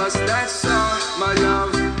both of us, that's all, my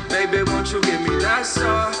love. Baby, won't you give me that's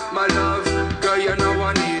all, my love. Girl, you know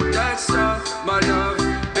I need that's all, my love.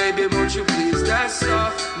 Baby, won't you please, that's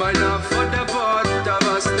all, my love. For the both of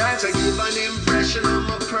us, that's to give an impression of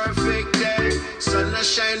a perfect day. Sun a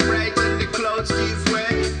shine bright and the clouds give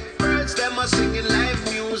way. Birds them are singing live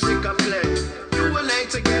music I play. You and I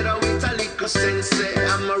together with a little sensei.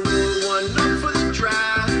 I'm a real one up for the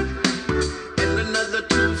drive, and another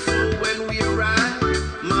two for when we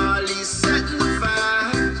arrive. Molly's setting the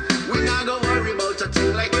fire. We not gonna worry about a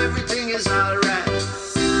thing, like everything is alright.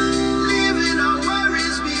 Leaving our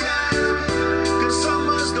worries behind, 'cause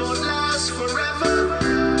summers don't last forever.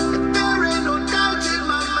 There ain't no doubt in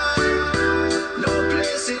my mind, no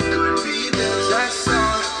place it could be there. that's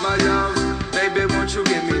all, my love. Baby, won't you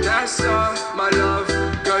give me that's all, my love.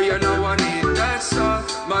 Girl, you know I need that's all,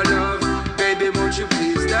 my love. Baby, won't you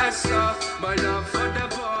please, that's all, my love. For the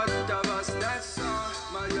both of us, that's all,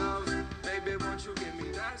 my love. Baby, won't you give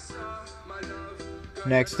me that's all, my love.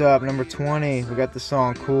 Next up, number 20, we got the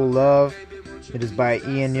song Cool Love. It is by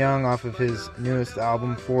Ian Young off of his newest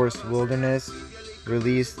album Forest Wilderness,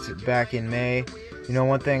 released back in May. You know,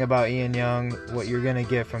 one thing about Ian Young, what you're gonna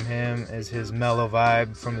get from him is his mellow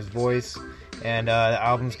vibe from his voice, and the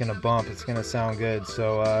album's gonna bump. It's gonna sound good,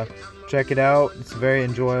 so check it out. It's a very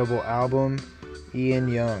enjoyable album. Ian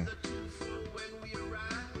Young.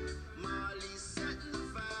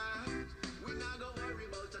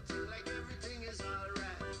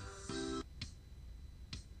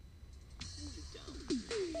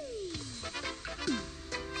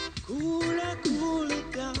 Cooler, cooler.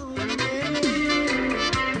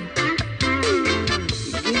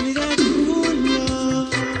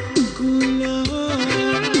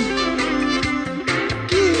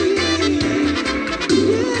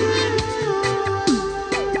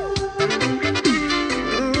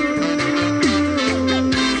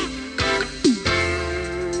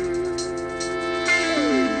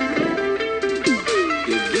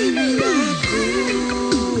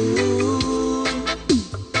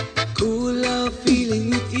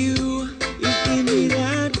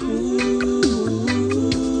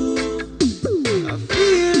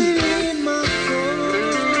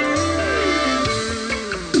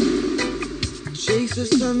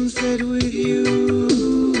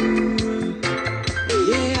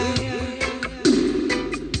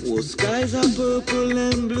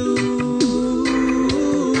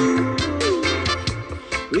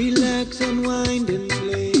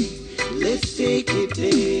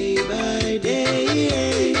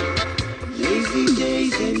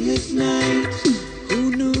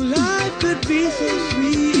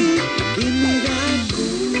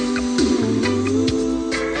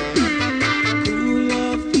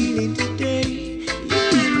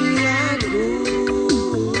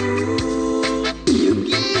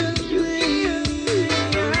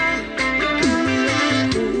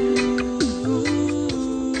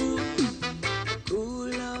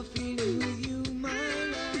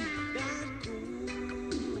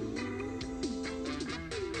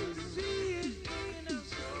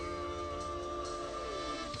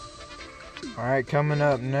 Alright, coming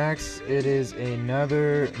up next, it is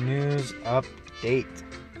another news update.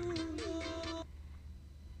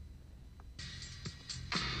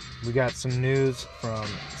 We got some news from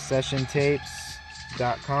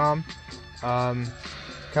sessiontapes.com.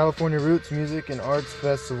 California Roots Music and Arts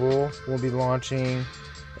Festival will be launching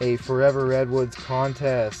a Forever Redwoods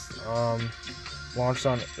contest. Launched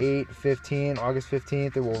on August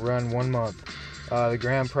 15th. It will run 1 month. The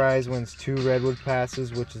grand prize wins 2 Redwood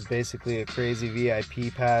passes, which is basically a crazy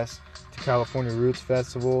VIP pass to California Roots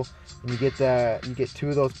Festival. And you get 2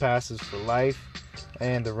 of those passes for life.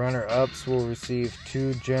 And the runner-ups will receive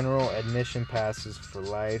 2 general admission passes for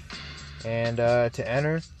life. And to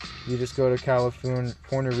enter, you just go to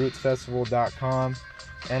CaliforniaRootsFestival.com,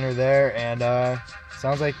 enter there, and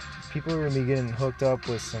sounds like people are going to be getting hooked up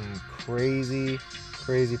with some crazy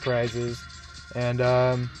prizes. And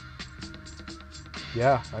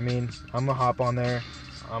yeah, I mean, I'm gonna hop on there.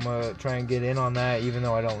 I'm gonna try and get in on that, even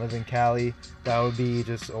though I don't live in Cali. That would be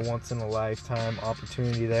just a once-in-a-lifetime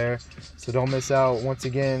opportunity there. So don't miss out. Once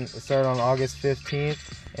again, it started on August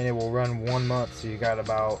 15th, and it will run 1 month. So you got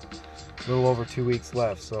about a little over 2 weeks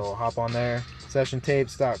left. So hop on there.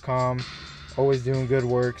 SessionTapes.com. Always doing good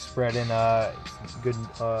work, spreading good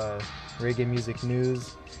reggae music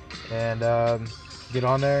news. And get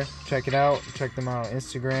on there, check it out. Check them out on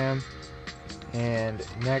Instagram. And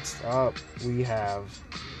next up, we have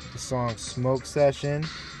the song Smoke Session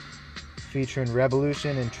featuring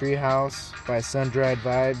Revolution and Treehouse by Sun-Dried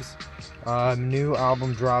Vibes. New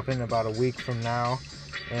album dropping about a week from now.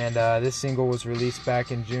 And this single was released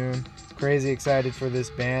back in June. Crazy excited for this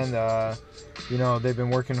band. You know, they've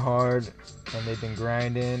been working hard and they've been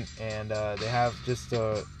grinding. And they have just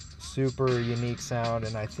a super unique sound.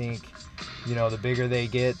 And I think, you know, the bigger they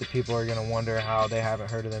get, the people are going to wonder how they haven't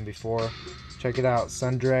heard of them before. Check it out,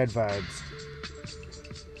 Sun-Dried Vibes.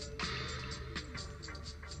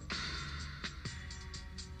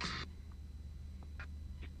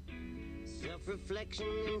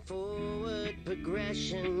 Self-reflection and forward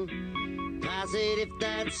progression. Positive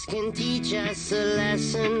thoughts can teach us a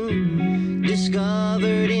lesson.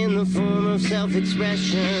 Discovered in the form of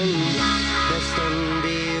self-expression. Best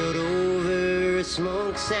unveiled over a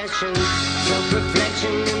smoke session.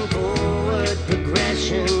 Self-reflection and forward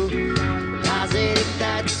progression. Positive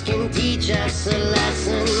thoughts can teach us a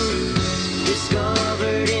lesson.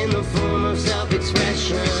 Discovered in the form of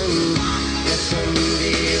self-expression. Let's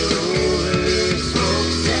unveil over a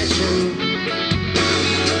smoke session.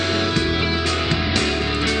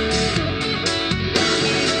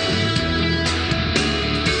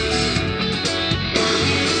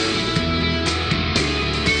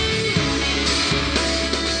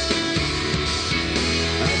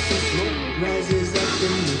 As the smoke rises up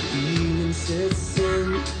and the feeling sets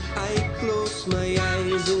in, I close my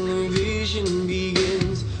eyes and the vision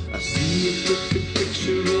begins. I see a perfect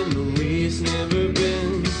picture in the way it's never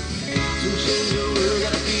been. To change the world,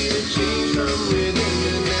 gotta feel a change from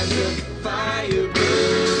within. And as the fire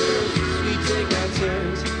burns, we take our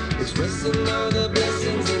turns, expressing all the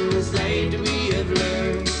blessings in this life that we have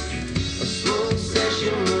learned. A smoke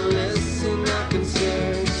session will lessen our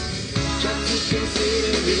concerns. Try to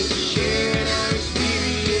consider it, sharing our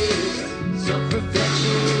experience.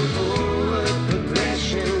 Self-reflection and forward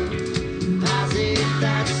progression. Positive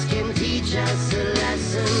thoughts can teach us a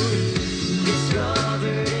lesson.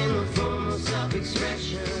 Discovered in the form of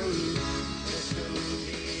self-expression. Let's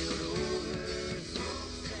unveil over a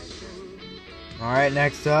smoke session. Alright,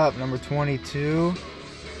 next up, number 22.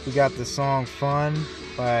 We got the song Fun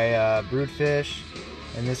by Broodfish.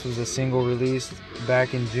 And this was a single released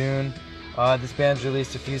back in June. This band's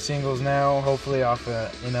released a few singles now, hopefully off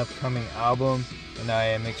an upcoming album, and I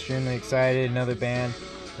am extremely excited. Another band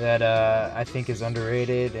that I think is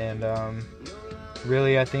underrated, and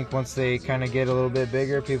really I think once they kind of get a little bit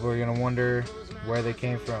bigger, people are going to wonder where they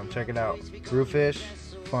came from. Check it out. Brewfish,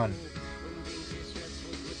 Fun.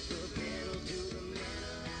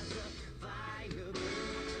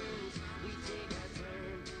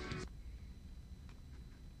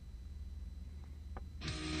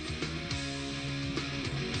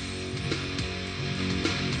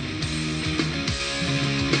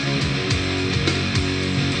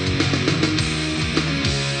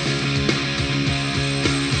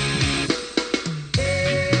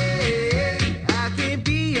 I can't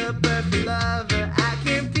be a perfect lover. I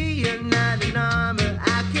can't be a knight in armor.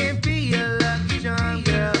 I can't be a lucky charm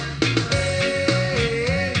girl.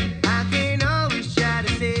 I can't always try to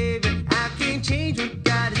save you. I can't change what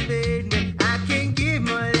God has made me. I can't give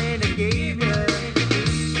more than I gave you.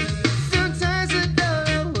 Sometimes I don't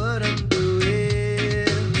know what I'm doing.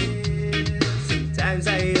 Sometimes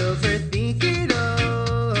I overthink it.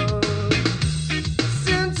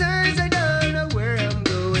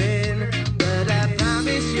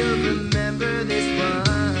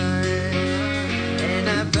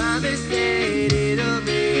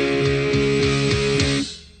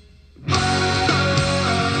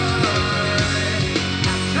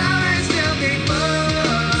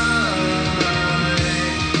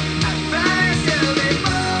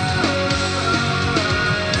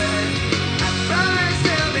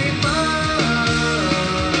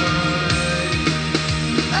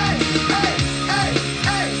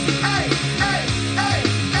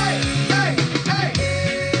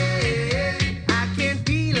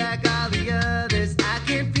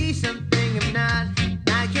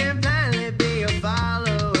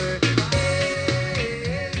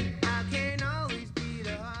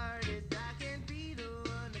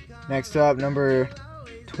 Next up, number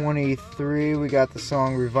 23, we got the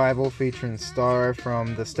song Revival featuring Star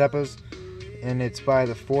from the Steppas, and it's by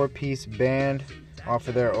the 4-piece band off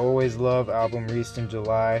of their Always Love album released in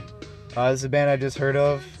July. This is a band I just heard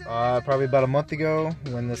of probably about a month ago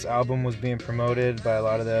when this album was being promoted by a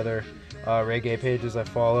lot of the other reggae pages I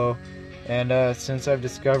follow. And since I've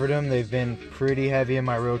discovered them, they've been pretty heavy in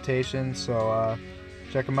my rotation, so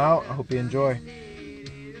check them out. I hope you enjoy.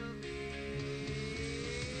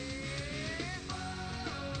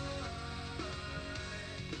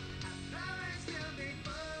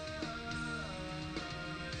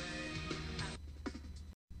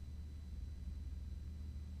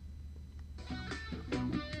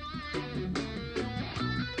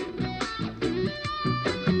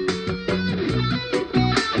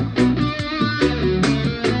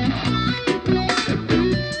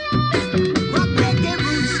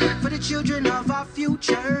 Children of our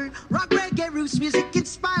future, rock reggae roots, music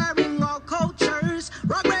inspiring all cultures.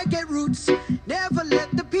 Rock reggae roots, never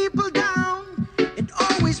let the people down. It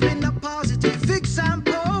always been a positive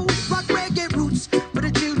example. Rock reggae roots for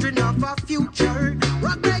the children of our future.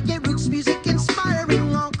 Rock reggae roots, music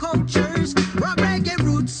inspiring all cultures. Rock reggae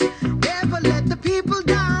roots, never let the people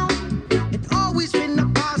down. It always been a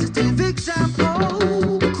positive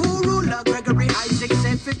example. Cool ruler Gregory Isaac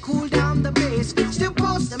said fi cool down the bass. Still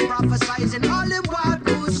post and prophesizing all in wild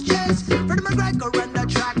goose chase. Freddie McGregor on the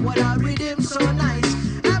track, what a rhythm so nice.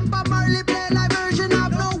 And Bob Marley play live version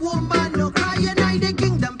of No Woman, No Cry. United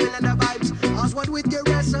Kingdom feeling the vibes. Oswald with your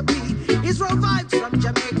recipe. Israel vibes from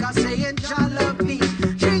Jamaica saying jalopy.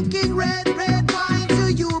 Drinking red wine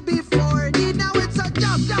to you before need. Now it's a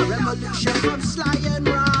job revolution from Sly and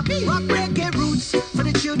Robbie. Rock reggae roots for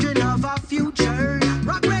the children of our future.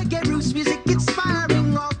 Rock reggae roots, music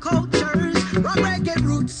inspiring all cultures. Rock reggae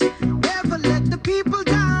roots, never let the people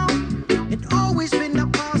down. It always been a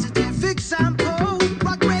positive example.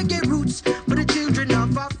 Rock reggae roots for the children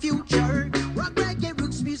of our future. Rock reggae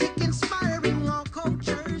roots, music inspiring all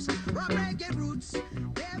cultures. Rock reggae roots,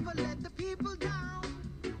 never let the people down.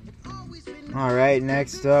 It always been. Alright,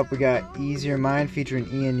 next up we got Ease Your Mind featuring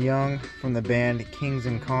Ian Young from the band Kings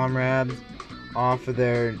and Comrades off of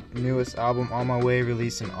their newest album On My Way,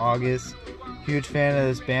 released in August. Huge fan of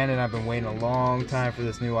this band, and I've been waiting a long time for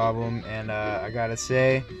this new album, and I gotta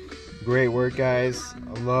say, great work guys.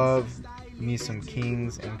 I love me some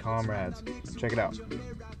Kings and Comrades. Check it out.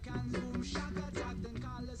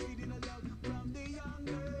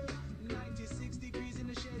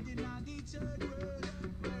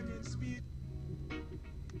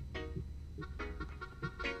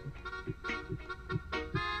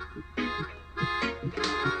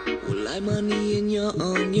 Well, like money in your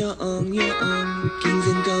own. Kings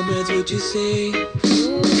and comrades, what you say?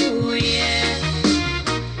 Ooh, yeah.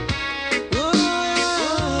 Whoa,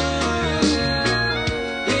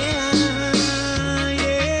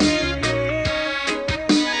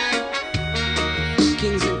 yeah.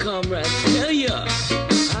 Kings and comrades, tell ya.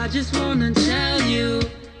 I just wanna tell you,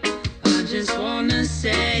 I just wanna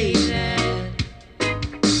say that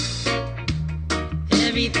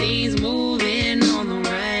everything's moving on the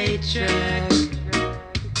right track.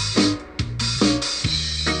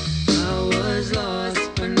 I was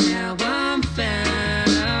lost, but now I'm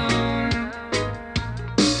found.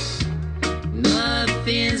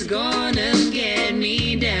 Nothing's gonna get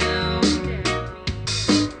me down.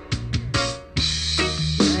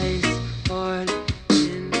 Life's hard,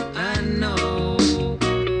 and I know.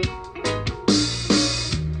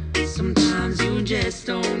 Sometimes you just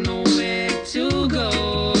don't know where to go.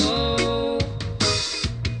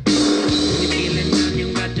 When you're feeling down,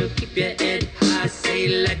 you got to keep your head high. Say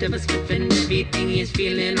light of a spliff and everything is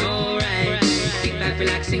feeling alright. Kick back,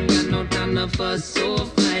 relaxing, got no time to fuss or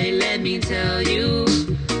fight. Let me tell you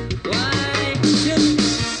why. So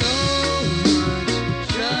much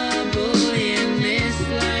trouble in this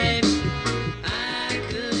life. I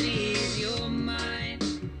could ease your mind,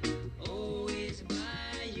 always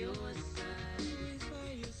by your side.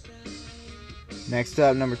 Next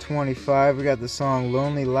up, number 25, we got the song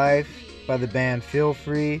Lonely Life by the band Feel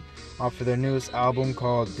Free off of their newest album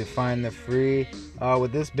called Define the Free.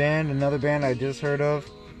 With this band, another band I just heard of,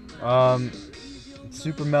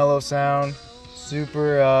 super mellow sound,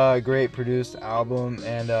 super great produced album,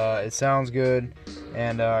 and it sounds good.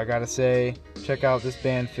 And I gotta say, check out this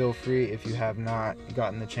band Feel Free if you have not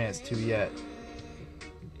gotten the chance to yet.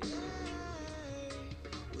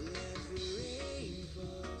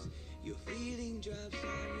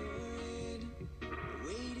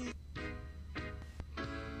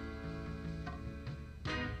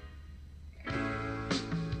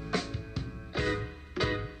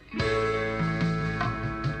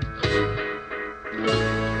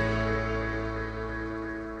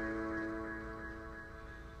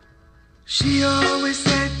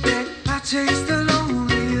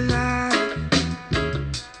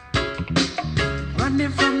 running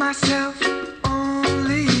from myself,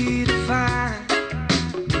 only to find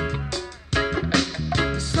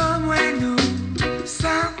somewhere new,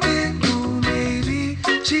 something new. Maybe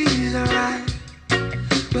she's alright,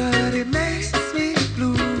 but it makes me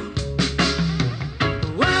blue.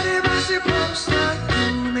 What am I supposed to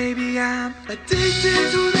do? Maybe I'm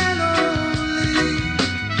addicted to that lonely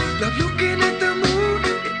love, looking at the moon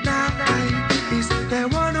at night. Is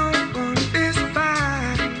that one-on-one is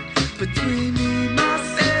fighting between me,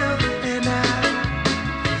 myself, and I.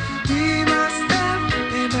 Me, myself,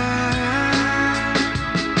 and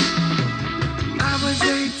I was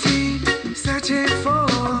 18, searching for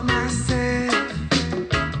myself,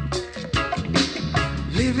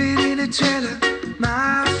 living in a trailer,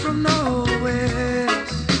 miles from nowhere.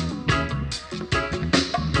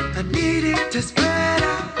 I needed to spread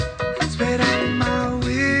out my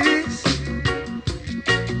wings,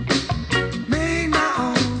 make my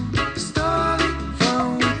own story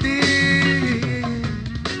from within.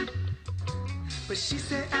 But she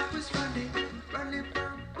said I was running from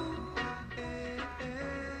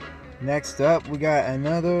Next up, we got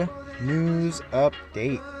another news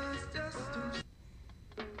update.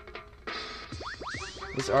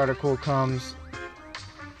 This article comes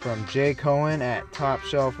from Jay Cohen at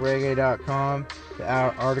TopShelfReggae.com. The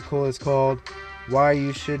article is called Why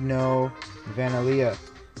You Should Know Vanilla.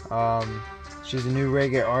 She's a new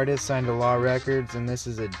reggae artist signed to Law Records, and this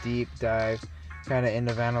is a deep dive kind of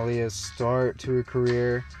into Vanilla's start to her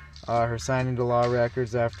career. Her signing to Law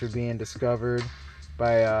Records after being discovered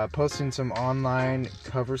by posting some online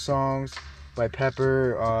cover songs by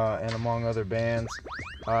Pepper and among other bands.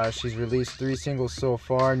 She's released 3 singles so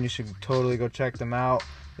far, and you should totally go check them out.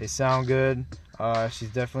 They sound good. She's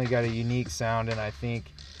definitely got a unique sound, and I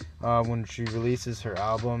think when she releases her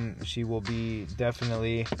album, she will be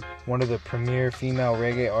definitely one of the premier female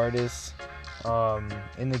reggae artists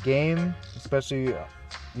in the game, especially,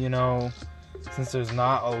 since there's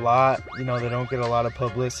not a lot, they don't get a lot of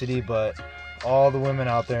publicity, but all the women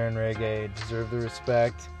out there in reggae deserve the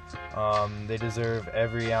respect. They deserve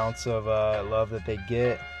every ounce of love that they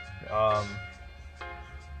get.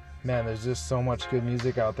 Man, there's just so much good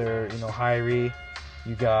music out there. Hyrie,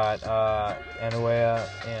 you got Anuea,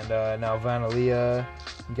 and now Vanilla.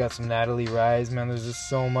 You got some Natalie Rise. Man, there's just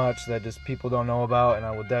so much that just people don't know about, and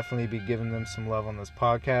I will definitely be giving them some love on this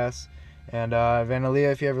podcast. And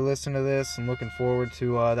Vanilla, if you ever listen to this, I'm looking forward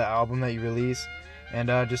to the album that you release. And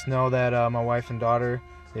just know that my wife and daughter,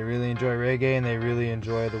 they really enjoy reggae, and they really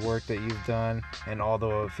enjoy the work that you've done and all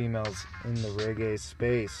the females in the reggae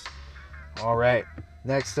space. All right.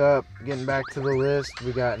 Next up, getting back to the list,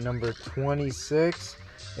 we got number 26.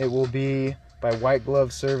 It will be by White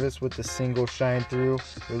Glove Service with the single Shine Through,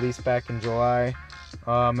 released back in July.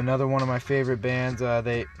 Another one of my favorite bands.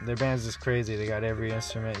 Their band's just crazy. They got every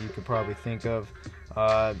instrument you could probably think of.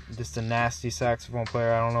 Just a nasty saxophone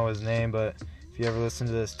player. I don't know his name, but if you ever listen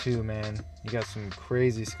to this too, man, you got some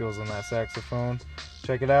crazy skills on that saxophone.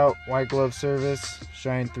 Check it out. White Glove Service,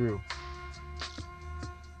 Shine Through.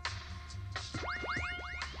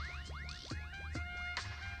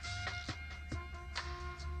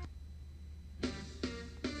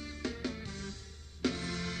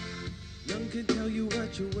 Can tell you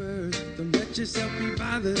what you're worth. Don't let yourself be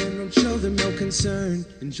bothered and don't show them no concern.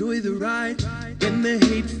 Enjoy the ride when the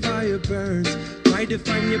hate fire burns. Try to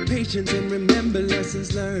find your patience and remember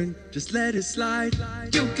lessons learned. Just let it slide.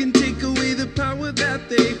 You can take away the power that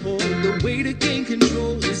they hold. The way to gain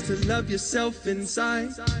control is to love yourself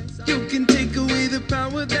inside. You can take away the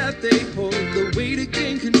power that they hold. The way to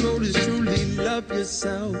gain control is truly love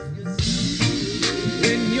yourself.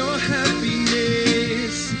 When your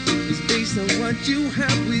happiness is based on what you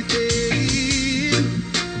have within,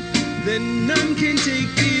 then none can take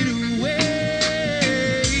it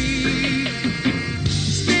away.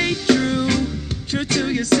 Stay true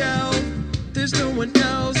to yourself. There's no one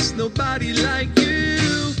else, nobody like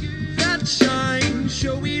you. That shine,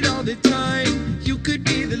 show it all the time. You could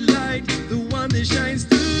be the light, the one that shines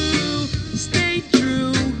through. Stay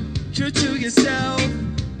true to yourself.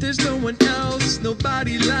 There's no one else,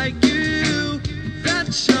 nobody like you.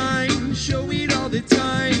 That shine, show it all the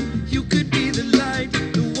time. You could be the light,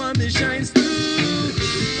 the one that shines through.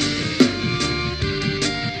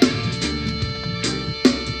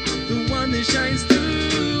 The one that shines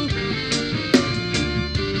through.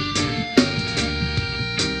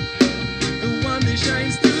 The one that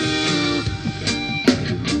shines through.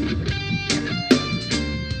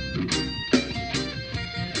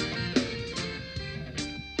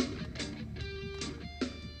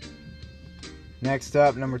 Next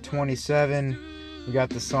up, number 27, we got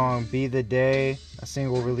the song Be the Day a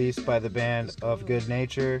single released by the band Of Good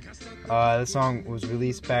Nature. The song was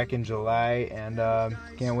released back in July, and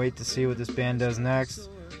can't wait to see what this band does next.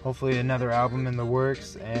 Hopefully another album in the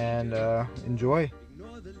works, and enjoy.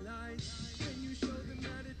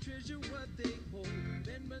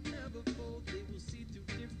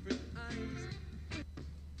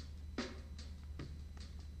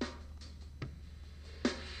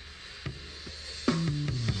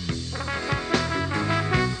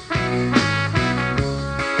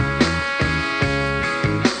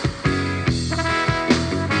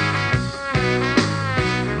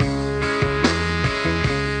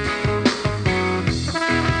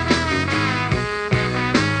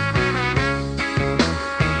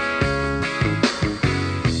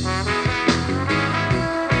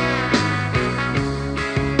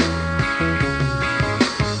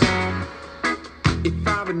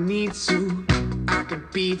 Need to, I can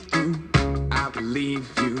be through, I will leave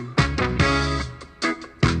you.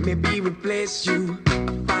 Maybe replace you,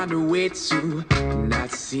 find a way to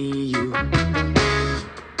not see you.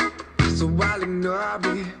 So I'll ignore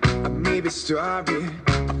it, I maybe store it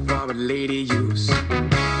for a later use.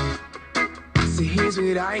 So here's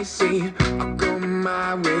what I say, I'll go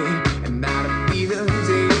my way, and that'll be the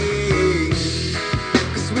day.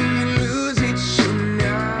 'Cause when you lose it, you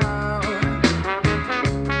know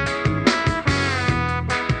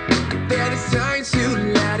time to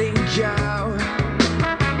let it go.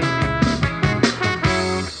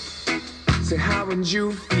 So how would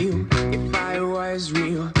you feel if I was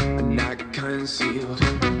real and not concealed?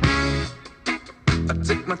 I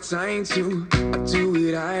took my time to, I do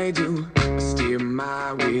what I do, I steer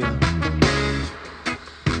my wheel.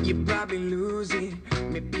 You probably lose it,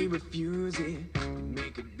 maybe refuse it,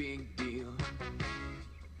 make a big deal.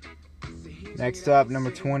 Next up,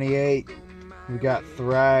 number 28. We got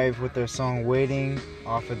Thrive with their song Waiting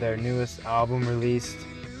off of their newest album released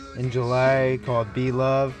in July called Be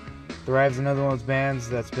Love. Thrive's another one of those bands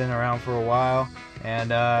that's been around for a while,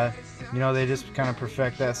 and they just kind of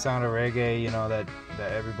perfect that sound of reggae,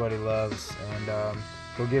 that everybody loves. And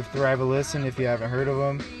go give Thrive a listen if you haven't heard of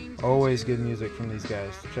them. Always good music from these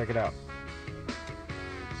guys. Check it out.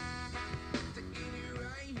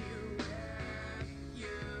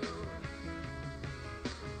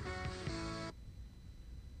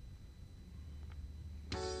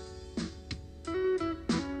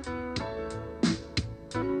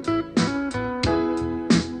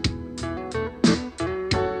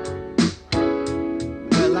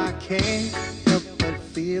 Can't help but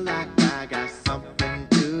feel like I got something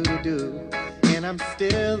to do, and I'm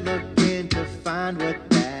still looking to find what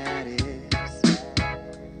that is.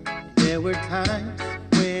 There were times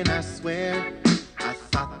when I swear I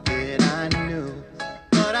thought that I knew,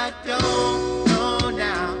 but I don't know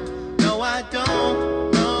now. No, I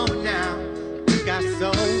don't know now. You got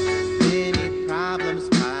so many problems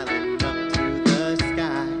piling up to the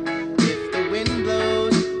sky. If the wind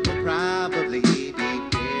blows, we'll probably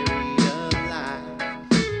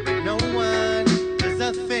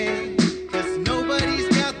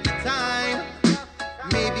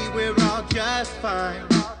fine.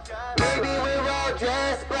 Maybe we're all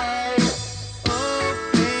just fine.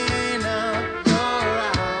 Open up your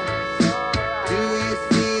eyes. Do you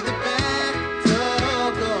see the battle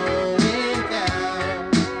going down?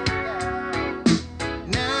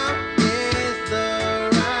 Now is the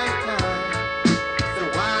right time. So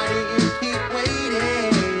why do you keep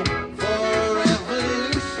waiting for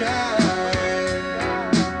revolution?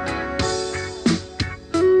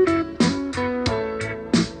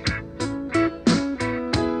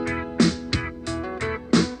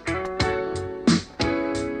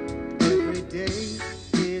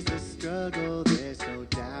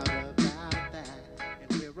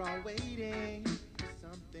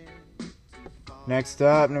 Next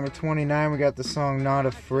up, number 29, we got the song Not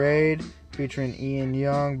Afraid, featuring Ian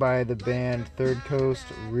Young by the band Third Coast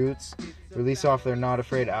Roots, released off their Not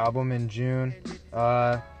Afraid album in June.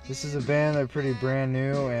 This is a band, they're pretty brand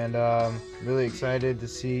new, and really excited to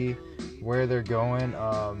see where they're going.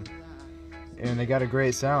 And they got a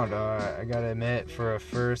great sound, I gotta admit, for a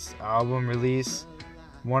first album release.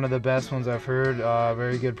 One of the best ones I've heard,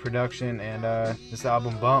 very good production, and this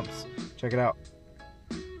album bumps. Check it out.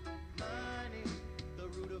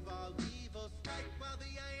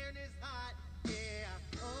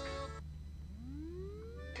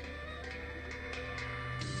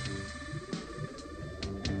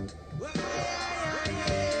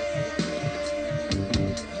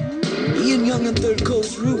 Ian Young and Third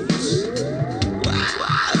Coast Roots.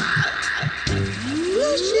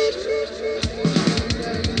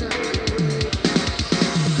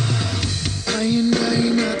 I am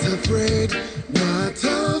not afraid, no,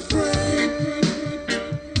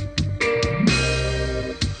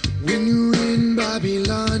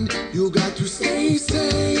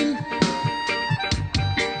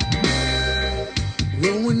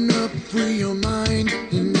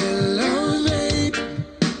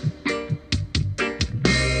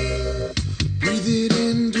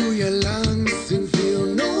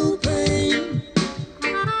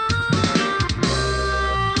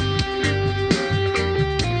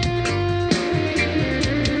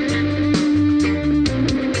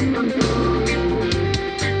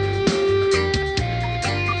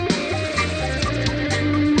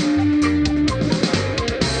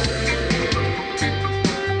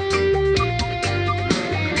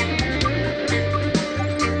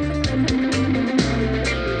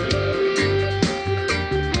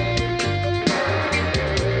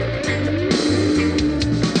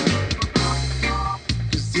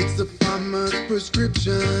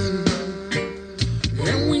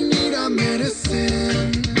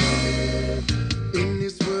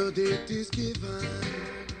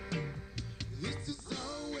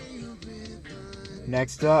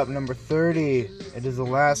 Next up, number 30. It is the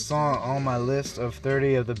last song on my list of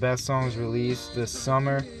 30 of the best songs released this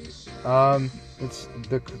summer. It's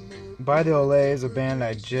By the Olays, a band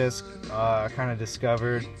I just kind of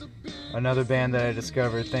discovered. Another band that I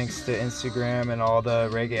discovered thanks to Instagram and all the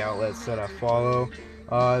reggae outlets that I follow.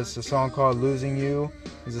 It's a song called Losing You.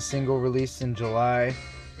 It's a single released in July.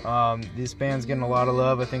 This band's getting a lot of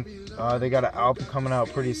love. I think they got an album coming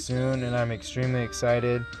out pretty soon, and I'm extremely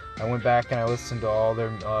excited. I went back and I listened to all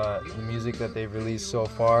their music that they've released so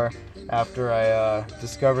far after I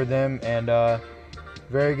discovered them, and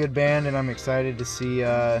very good band, and I'm excited to see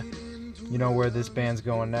where this band's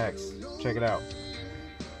going next. Check it out.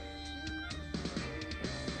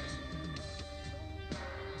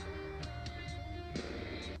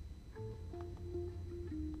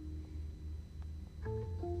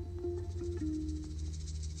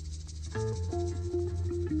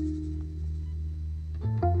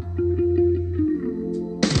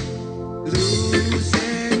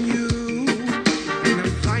 Losing you, and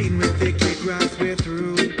I'm fighting with the kick rocks we're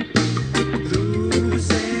through.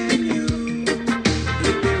 Losing you,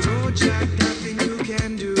 with the road jack, nothing you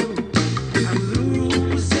can do. I'm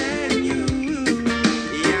losing you,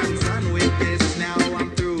 yeah, I'm done with this, now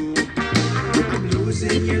I'm through. I'm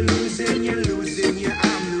losing you, losing you, losing you,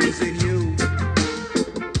 I'm losing you.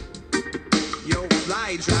 Yo,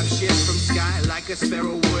 fly, drop shit from sky like a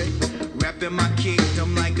sparrow would. Reppin' my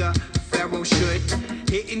kingdom like a pharaoh should.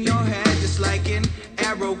 Hitting your head just like an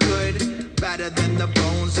arrow could. Better than the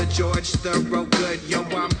bones of George Thorogood. Yo,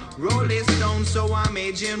 I'm rolling stone, so I'm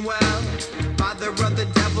aging well. Father of the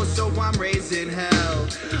devil, so I'm raising hell.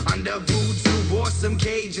 Under voodoo or some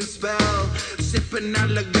Cajun spell. Sipping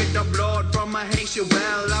on the good of blood from a Haitian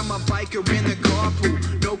well. I'm a biker in the carpool,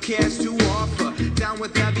 no cash to offer. Down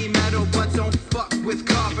with heavy metal, but don't fuck with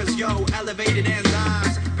coppers. Yo, elevated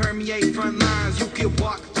enzymes permeate front lines. You can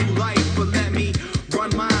walk through life, but let me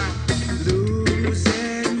run mine.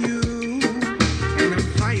 Losing you, and I'm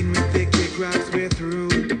fighting with the kick rocks we're through.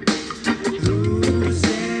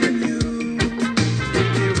 Losing you, with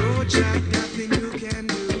the road jack, nothing you can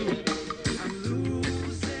do. I'm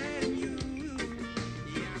losing you,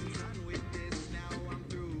 yeah, I'm done with this, now I'm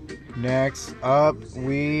through. Next up,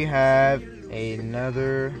 we have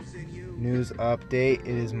another news update.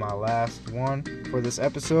 It is my last one for this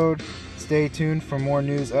episode. Stay tuned for more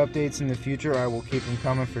news updates in the future. I will keep them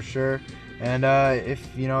coming for sure. And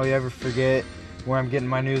if you ever forget where I'm getting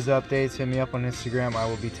my news updates, hit me up on Instagram. I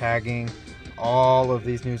will be tagging all of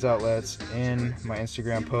these news outlets in my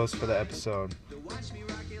Instagram post for the episode.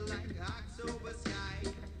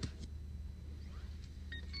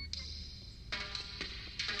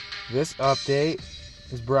 This update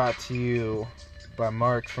is brought to you by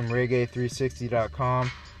Mark from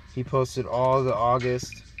reggae360.com. He posted all the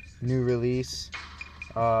August new release.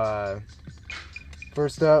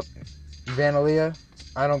 First up, Vanilla,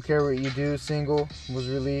 I Don't Care What You Do single was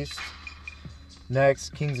released.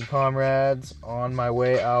 Next, Kings and Comrades, On My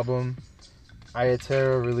Way album.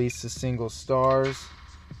 Ayatera released the single Stars.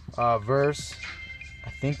 Verse,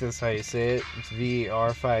 I think that's how you say it, it's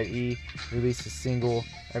VER5E, released the single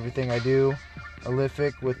Everything I Do.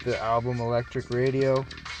 Prolific with the album Electric Radio.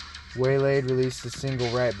 Waylaid released the single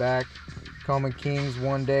Right Back. Common King's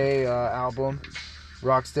One Day album.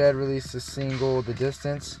 Rockstead released the single The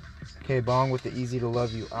Distance. K-Bong with the Easy to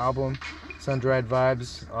Love You album. Sun-Dried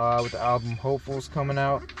Vibes with the album Hopefuls coming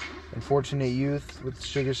out. Unfortunate Youth with the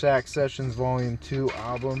Sugar Shack Sessions Volume 2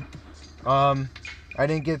 album. I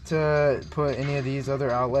didn't get to put any of these other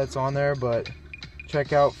outlets on there, but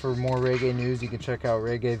check out for more reggae news. You can check out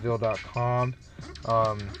reggaeville.com,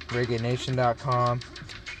 reggaenation.com.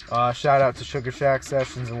 Shout out to Sugar Shack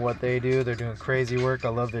Sessions and what they do. They're doing crazy work. I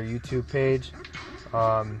love their YouTube page.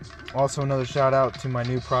 Also another shout out to my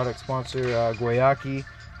new product sponsor, Guayaki,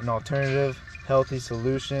 an alternative healthy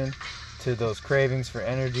solution to those cravings for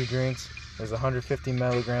energy drinks. There's 150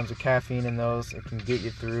 milligrams of caffeine in those. It can get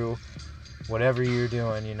you through whatever you're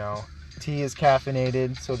doing, Tea is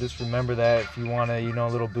caffeinated, so just remember that if you want a,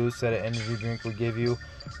 little boost that an energy drink would give you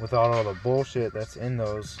without all the bullshit that's in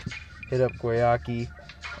those, hit up Guayaki.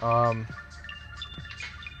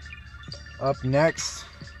 Up next,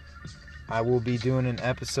 I will be doing an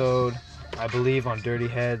episode, I believe, on Dirty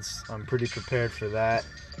Heads. I'm pretty prepared for that.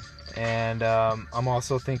 And I'm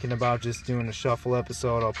also thinking about just doing a shuffle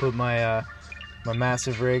episode. I'll put my my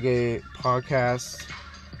Massive Reggae podcast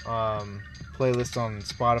playlist on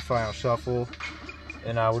Spotify on shuffle,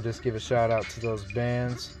 and I will just give a shout out to those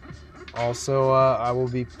bands. Also, I will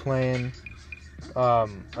be playing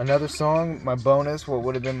another song, my bonus, what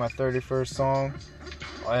would have been my 31st song,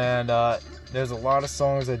 and there's a lot of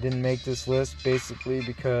songs that didn't make this list, basically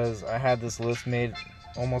because I had this list made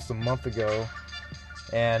almost a month ago,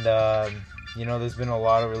 and there's been a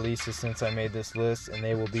lot of releases since I made this list, and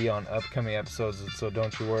they will be on upcoming episodes, so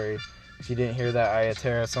don't you worry. If you didn't hear that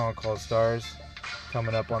Ayaterra song called Stars,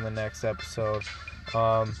 coming up on the next episode.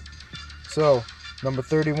 So number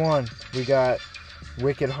 31, we got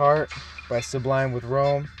Wicked Heart by Sublime with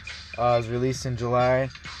Rome. It was released in July.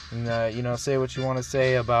 And, say what you want to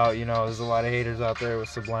say about, there's a lot of haters out there with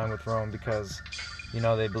Sublime with Rome because,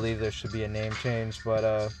 they believe there should be a name change. But,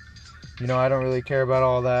 I don't really care about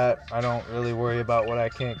all that. I don't really worry about what I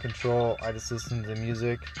can't control. I just listen to the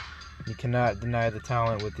music. You cannot deny the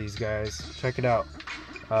talent with these guys. Check it out.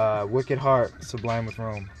 Wicked Heart, Sublime with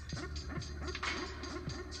Rome.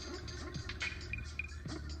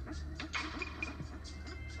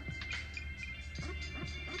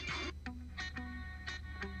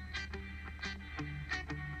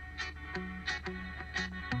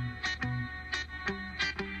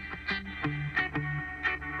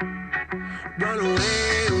 Run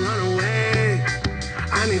away,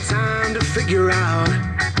 I need time to figure out.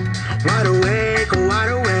 Wide awake,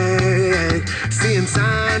 seeing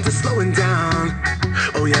signs of slowing down.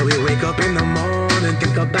 Oh yeah, we wake up in the morning,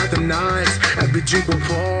 think about the nights. Every drink we're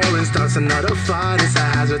pouring starts another fight. It's a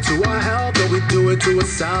hazard to our health, but we do it to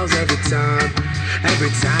ourselves every time.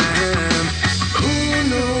 Who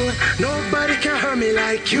knew? Nobody can hurt me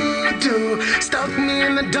like you do. Stuck me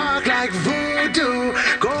in the dark like voodoo.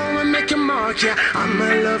 Go and make your mark, yeah,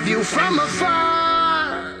 I'ma love you from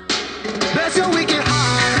afar. Bless your wicked heart.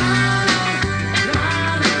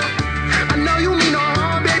 I know you mean no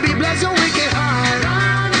harm, baby, bless your wicked heart.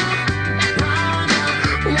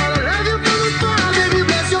 Wanna love you from afar, baby,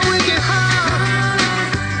 bless your wicked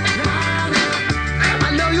heart.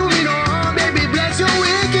 I know you mean no harm, baby, bless your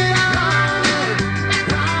wicked heart.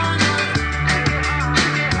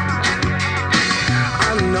 I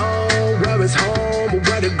know where is home,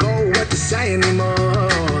 where to go, what to say anymore.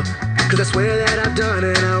 Cause I swear that I've done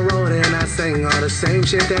it, I wrote it, and I sang all the same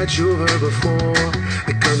shit that you've heard before.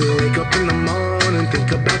 Because we wake up in the morning,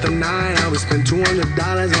 think about the night, how we spend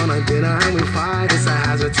 $200 on a dinner and we fight. It's a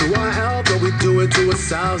hazard to our health, but we do it to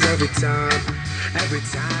ourselves every time.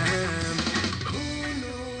 Who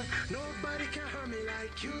knew? Nobody can hurt me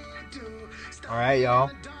like you do. Alright,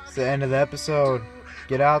 y'all. It's the end of the episode.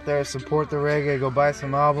 Get out there, support the reggae, go buy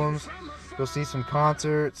some albums, go see some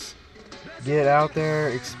concerts. Get out there,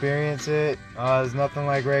 experience it. There's nothing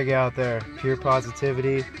like reggae out there. Pure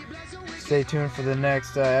positivity. Stay tuned for the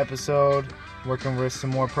next episode. Working with some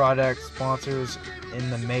more product sponsors in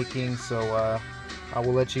the making. So I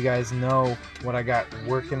will let you guys know what I got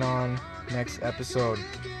working on next episode.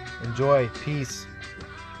 Enjoy. Peace.